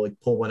in-ears and we'll like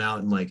pull one out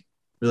and like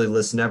really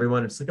listen to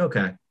everyone. It's like,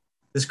 okay,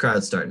 this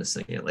crowd's starting to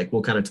sing it. Like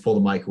we'll kind of pull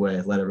the mic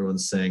away, let everyone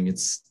sing.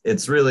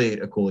 It's really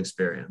a cool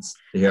experience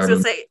to hear. I was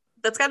gonna say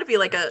that's got to be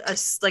like a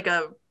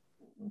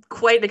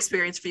quite an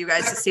experience for you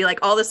guys to see like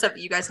all the stuff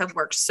that you guys have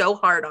worked so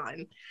hard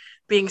on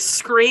being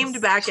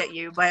screamed back at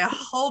you by a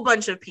whole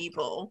bunch of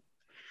people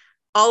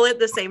all at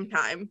the same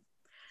time.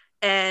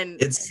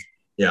 And it's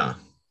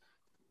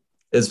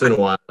been a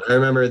while. I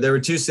remember there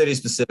were two cities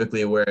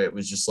specifically where it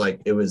was just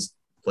like, it was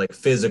like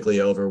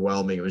physically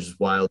overwhelming. It was just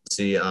wild to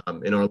see.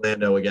 In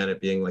Orlando, again,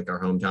 it being like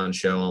our hometown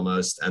show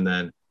almost. And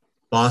then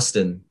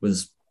Boston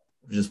was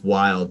just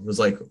wild. It was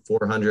like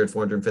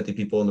 450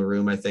 people in the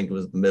room. I think it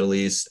was the Middle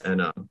East. And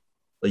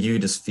like you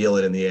could just feel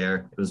it in the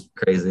air. It was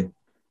crazy.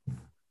 I'm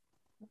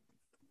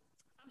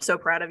so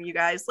proud of you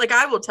guys. Like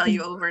I will tell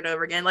you over and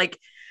over again, like,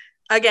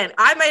 again,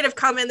 I might have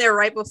come in there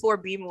right before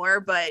Be More,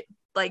 but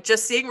like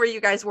just seeing where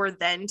you guys were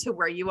then to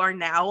where you are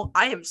now,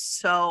 I am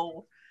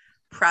so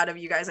proud of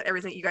you guys and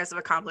everything you guys have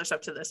accomplished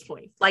up to this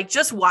point. Like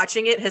just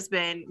watching it has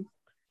been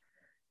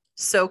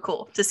so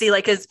cool to see,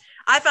 like, because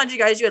I found you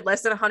guys, you had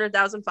less than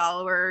 100,000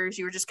 followers.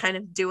 You were just kind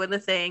of doing the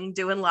thing,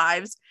 doing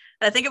lives.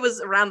 And I think it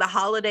was around the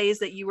holidays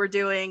that you were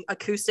doing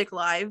acoustic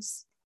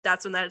lives.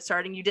 That's when that had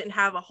started. You didn't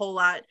have a whole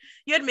lot.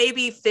 You had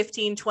maybe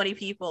 15, 20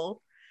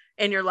 people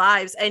in your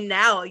lives. And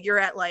now you're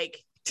at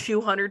like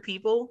 200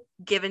 people,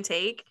 give and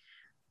take.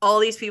 All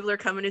these people are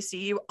coming to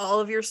see you. All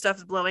of your stuff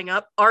is blowing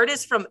up.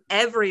 Artists from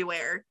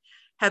everywhere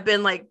have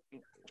been like,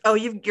 oh,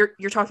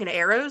 you're talking to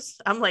Arrows?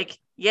 I'm like,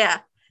 yeah.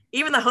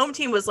 Even the home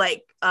team was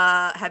like,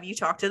 have you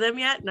talked to them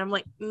yet? And I'm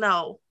like,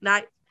 no,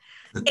 not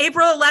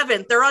April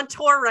 11th. They're on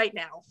tour right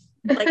now.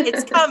 Like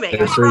it's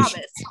coming. I promise.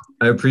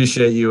 I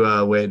appreciate you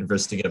waiting for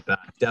us to get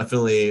back.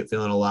 Definitely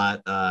feeling a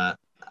lot. I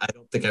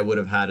don't think I would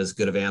have had as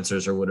good of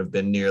answers or would have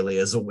been nearly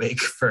as awake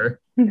for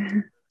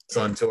it's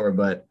on tour,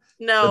 but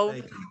no.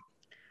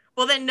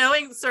 Well, then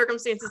knowing the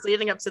circumstances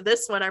leading up to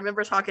this one, I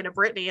remember talking to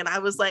Brittany and I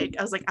was like,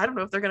 I don't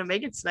know if they're going to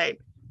make it tonight.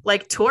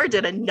 Like tour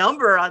did a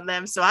number on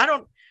them. So I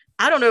don't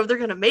know if they're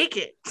going to make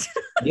it.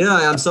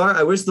 Yeah, I'm sorry.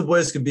 I wish the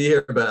boys could be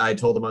here, but I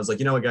told them, I was like,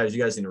 you know what, guys,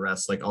 you guys need to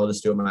rest. Like, I'll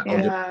just do it. I'll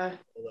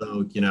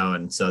do it, you know,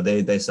 and so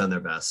they send their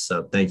best.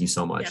 So thank you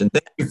so much. Yeah. And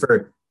thank you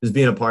for just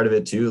being a part of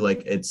it too.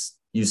 Like it's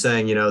you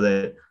saying, you know,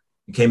 that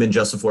you came in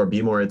just before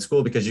Be More. It's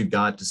cool because you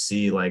got to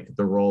see like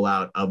the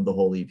rollout of the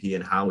whole EP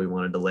and how we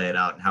wanted to lay it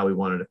out and how we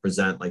wanted to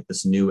present like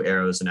this new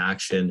Arrows in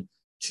action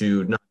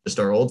to not just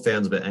our old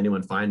fans, but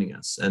anyone finding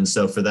us. And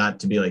so for that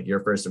to be like your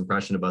first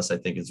impression of us, I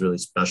think is really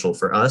special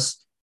for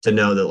us to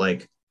know that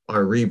like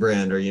our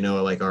rebrand or, you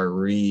know, like our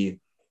re-emergence,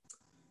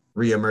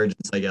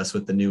 I guess,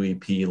 with the new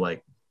EP,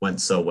 like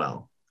went so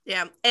well.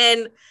 Yeah.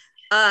 And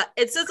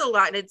it says a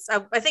lot. And it's,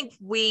 I think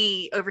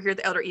we over here at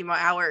the Elder Emo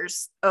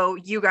Hours owe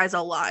you guys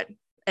a lot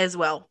as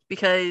well,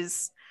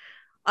 because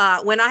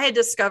when I had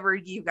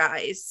discovered you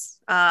guys,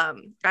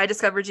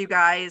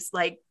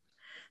 like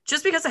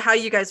just because of how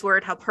you guys were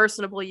and how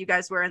personable you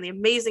guys were and the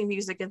amazing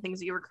music and things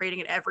that you were creating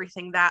and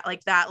everything that,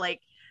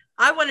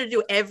 I wanted to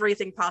do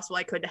everything possible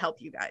I could to help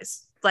you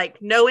guys.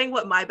 Like knowing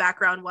what my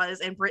background was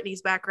and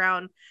Brittany's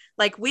background,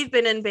 like we've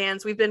been in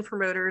bands, we've been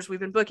promoters, we've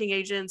been booking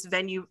agents,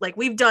 venue, like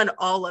we've done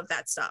all of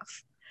that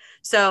stuff.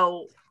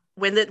 So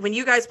when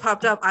you guys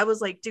popped up, I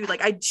was like, dude,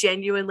 like I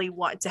genuinely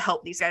want to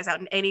help these guys out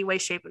in any way,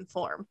 shape, and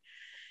form.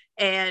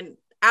 And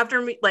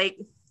after me, like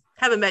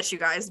haven't met you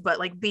guys, but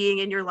like being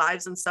in your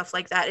lives and stuff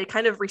like that, it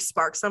kind of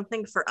re-sparked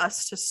something for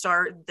us to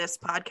start this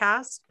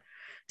podcast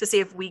to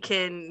see if we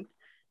can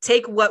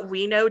take what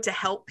we know to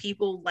help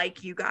people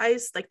like you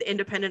guys, like the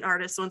independent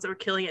artists, the ones that are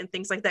killing it and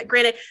things like that.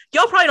 Granted,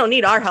 y'all probably don't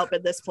need our help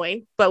at this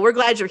point, but we're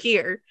glad you're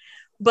here.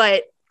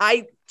 But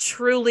I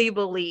truly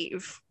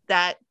believe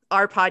that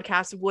our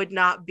podcast would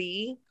not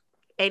be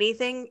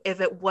anything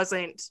if it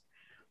wasn't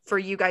for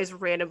you guys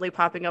randomly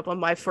popping up on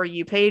my For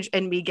You page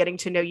and me getting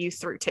to know you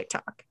through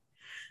TikTok.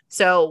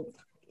 So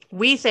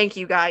we thank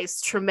you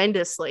guys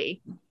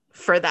tremendously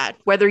for that.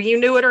 Whether you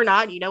knew it or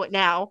not, you know it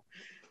now.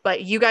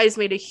 But you guys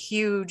made a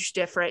huge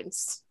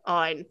difference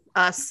on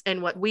us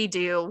and what we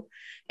do.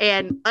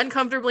 And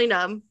Uncomfortably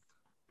Numb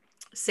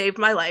saved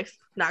my life.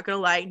 Not going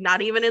to lie,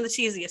 not even in the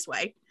cheesiest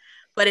way,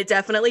 but it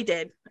definitely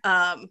did.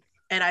 And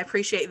I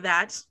appreciate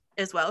that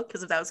as well,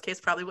 because if that was the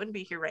case, probably wouldn't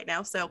be here right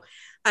now. So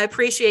I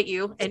appreciate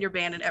you and your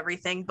band and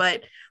everything,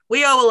 but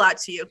we owe a lot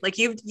to you. Like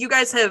you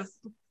guys have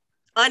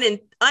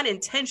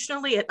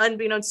unintentionally and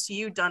unbeknownst to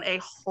you done a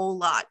whole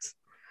lot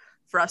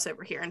for us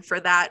over here. And for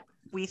that,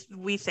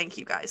 we thank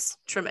you guys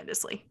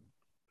tremendously.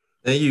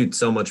 Thank you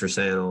so much for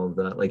saying all of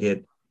that. Like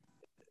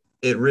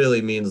it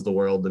really means the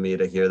world to me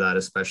to hear that,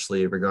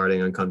 especially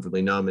regarding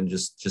Uncomfortably Numb, and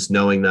just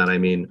knowing that. I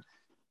mean,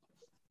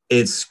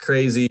 it's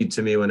crazy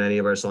to me when any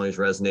of our songs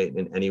resonate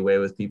in any way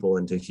with people,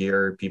 and to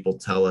hear people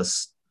tell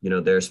us,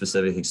 their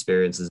specific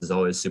experiences is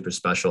always super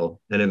special.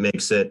 And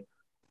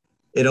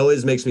it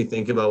always makes me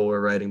think about what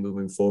we're writing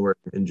moving forward,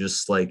 and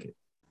just like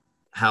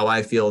how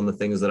I feel and the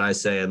things that I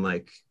say. And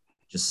like,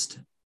 just,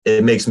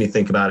 it makes me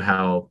think about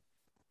how,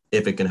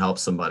 if it can help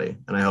somebody,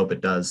 and I hope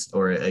it does,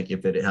 or like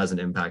if it has an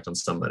impact on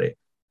somebody.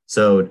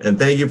 So, and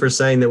thank you for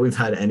saying that we've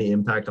had any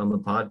impact on the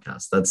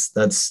podcast.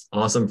 That's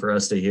awesome for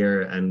us to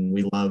hear. And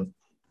we love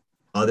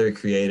other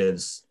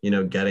creatives,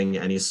 getting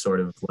any sort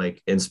of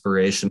like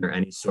inspiration or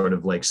any sort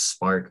of like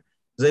spark.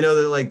 Because I know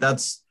that like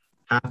that's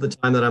half the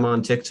time that I'm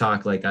on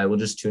TikTok, like I will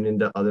just tune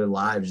into other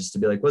lives just to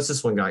be like, what's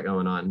this one got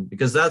going on?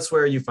 Because that's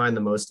where you find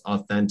the most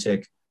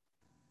authentic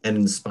and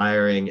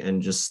inspiring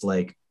and just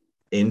like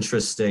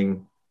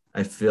interesting,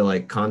 I feel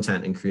like,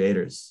 content and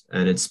creators.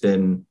 And it's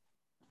been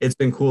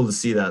cool to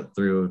see that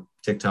through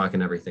TikTok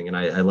and everything. And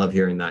I love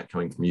hearing that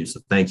coming from you.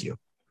 So thank you.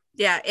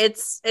 Yeah,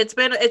 it's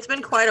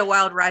been quite a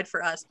wild ride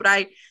for us. But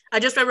I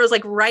just remember it was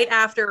like right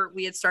after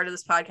we had started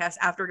this podcast,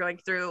 after going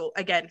through,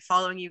 again,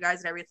 following you guys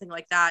and everything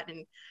like that.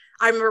 And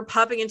I remember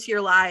popping into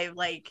your live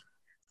like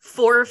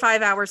 4 or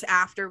 5 hours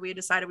after we had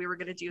decided we were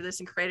going to do this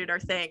and created our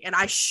thing. And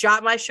I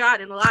shot my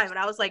shot in the live, and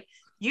I was like,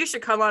 you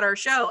should come on our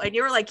show. And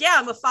you were like, yeah,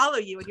 I'm gonna follow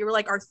you. And you were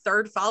like our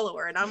 3rd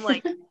follower. And I'm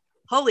like,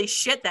 holy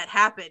shit, that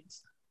happened.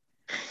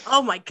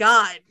 Oh my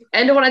God.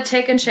 And to want to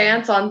take a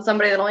chance on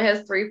somebody that only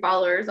has 3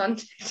 followers on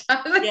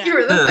TikTok. Like you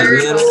were the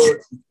 3rd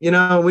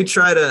one. We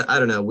try to, I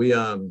don't know. We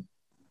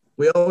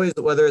always,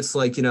 whether it's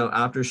like,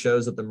 after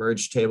shows at the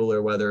merch table,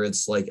 or whether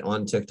it's like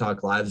on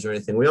TikTok lives or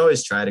anything, we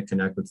always try to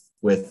connect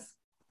with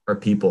our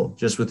people,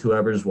 just with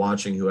whoever's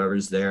watching,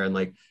 whoever's there. And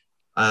like,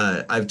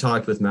 I've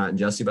talked with Matt and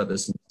Jesse about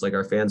this, like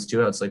our fans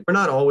too. It's like, we're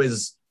not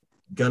always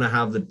going to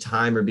have the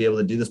time or be able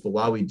to do this, but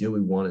while we do, we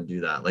want to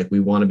do that. Like,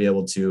 we want to be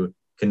able to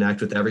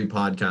connect with every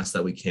podcast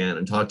that we can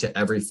and talk to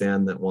every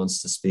fan that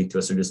wants to speak to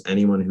us, or just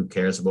anyone who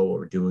cares about what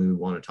we're doing. We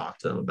want to talk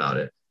to them about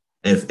it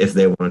if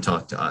they want to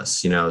talk to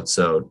us,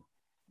 So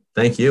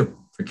thank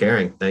you for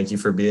caring. Thank you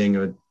for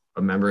being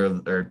a member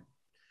of, or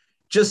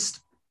just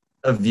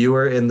a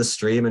viewer in the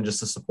stream and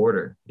just a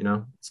supporter.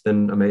 It's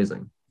been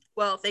amazing.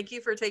 Well, thank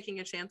you for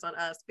taking a chance on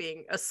us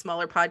being a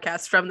smaller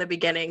podcast from the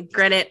beginning.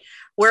 Granted,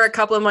 we're a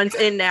couple of months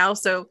in now,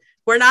 so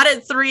we're not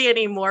at 3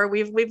 anymore.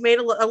 We've made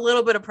a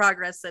little bit of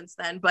progress since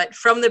then, but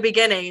from the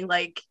beginning,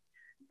 like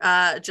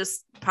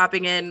just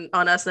popping in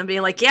on us and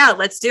being like, yeah,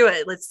 let's do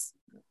it. Let's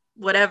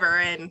whatever.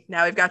 And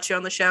now we've got you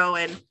on the show.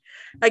 And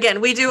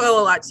again, we do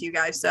owe a lot to you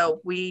guys. So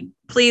we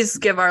please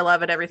give our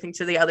love and everything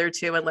to the other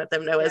 2 and let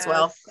them know as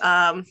well.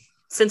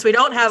 Since we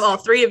don't have all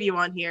 3 of you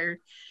on here,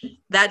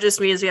 that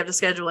just means we have to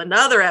schedule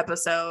another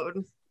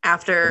episode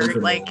after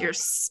like your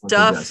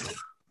stuff.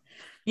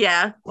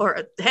 Yeah.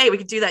 Or hey, we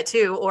could do that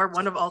too. Or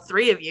one of all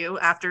 3 of you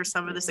after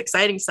some of this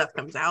exciting stuff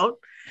comes out.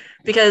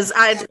 Because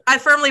I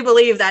firmly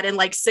believe that in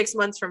like 6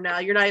 months from now,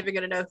 you're not even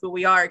going to know who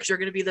we are, because you're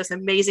going to be this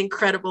amazing,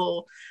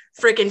 credible,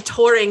 freaking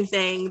touring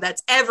thing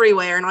that's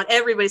everywhere and on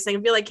everybody's thing,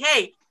 and be like,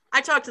 hey,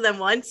 I talked to them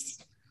once.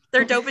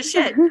 They're dope as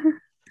shit. Of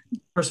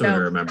course, I'm going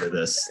to remember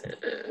this.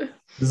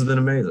 This has been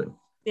amazing.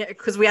 Yeah,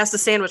 because we asked the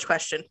sandwich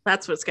question.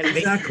 That's what it's going to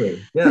be.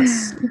 Exactly.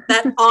 Yes.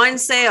 That on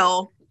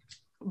sale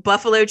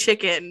buffalo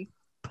chicken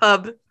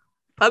pub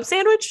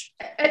sandwich?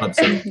 Pub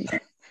sub.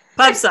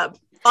 Pub sub.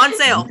 On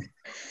sale.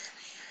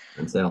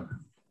 On sale.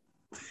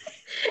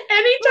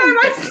 Anytime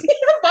I see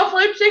a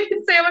buffalo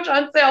chicken sandwich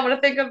on sale, I'm going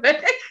to think of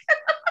it.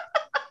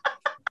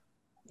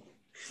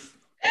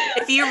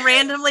 If you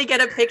randomly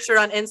get a picture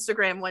on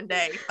Instagram one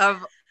day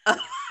of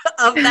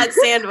that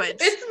sandwich,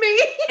 it's me.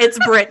 It's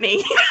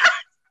Brittany.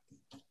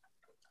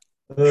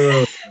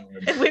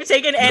 If we've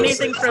taken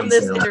anything from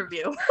this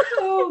interview,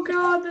 oh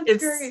God,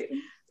 that's great.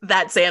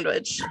 That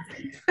sandwich.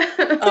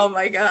 Oh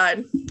my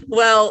God.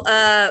 Well,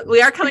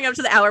 we are coming up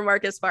to the hour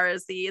mark as far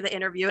as the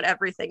interview and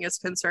everything is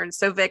concerned.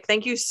 So Vic,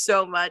 thank you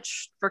so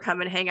much for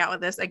coming to hang out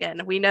with us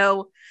again. We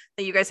know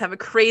that you guys have a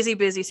crazy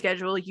busy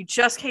schedule. You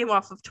just came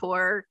off of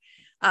tour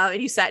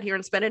and you sat here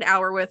and spent an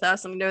hour with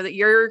us, and we know that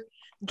you're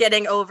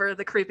getting over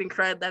the creeping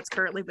crud that's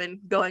currently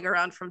been going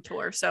around from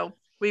tour. So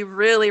we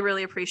really,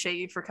 really appreciate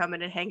you for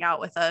coming and hang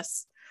out with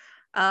us.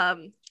 Tell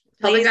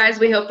the guys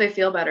we hope they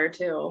feel better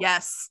too.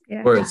 Yes. Yeah.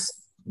 Of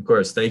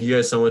course. Thank you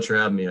guys so much for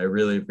having me. I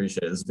really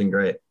appreciate it. This has been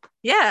great.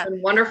 Yeah. It's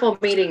been wonderful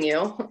meeting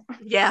you.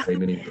 Yeah.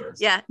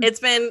 Yeah.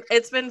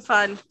 It's been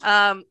fun.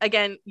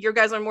 Again, you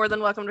guys are more than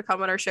welcome to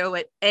come on our show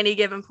at any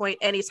given point,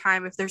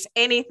 anytime. If there's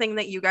anything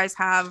that you guys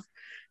have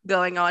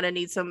going on and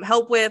need some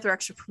help with, or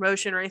extra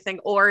promotion or anything,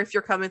 or if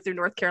you're coming through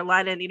North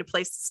Carolina and need a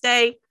place to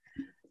stay,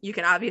 you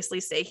can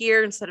obviously stay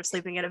here instead of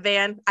sleeping in a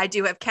van. I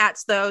do have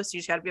cats though, so you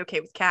just got to be okay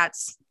with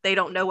cats. They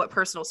don't know what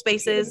personal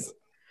space is.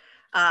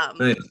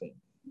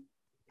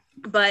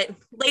 But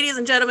ladies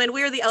and gentlemen,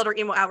 we are the Elder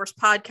Emo Hours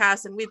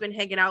podcast, and we've been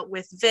hanging out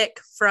with Vic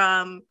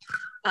from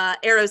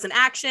Arrows in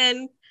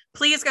Action.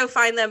 please go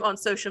find them on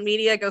social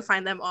media. Go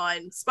find them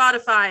on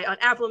Spotify, on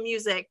Apple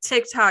Music,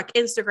 TikTok,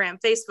 Instagram,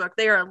 Facebook.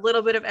 They are a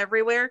little bit of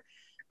everywhere.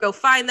 Go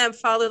find them,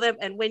 follow them.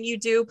 And when you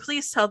do,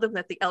 please tell them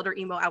that the Elder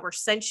Emo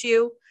Hours sent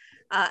you.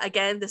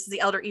 Again, this is the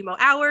Elder Emo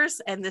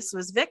Hours, and this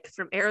was Vic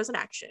from Arrows in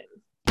Action.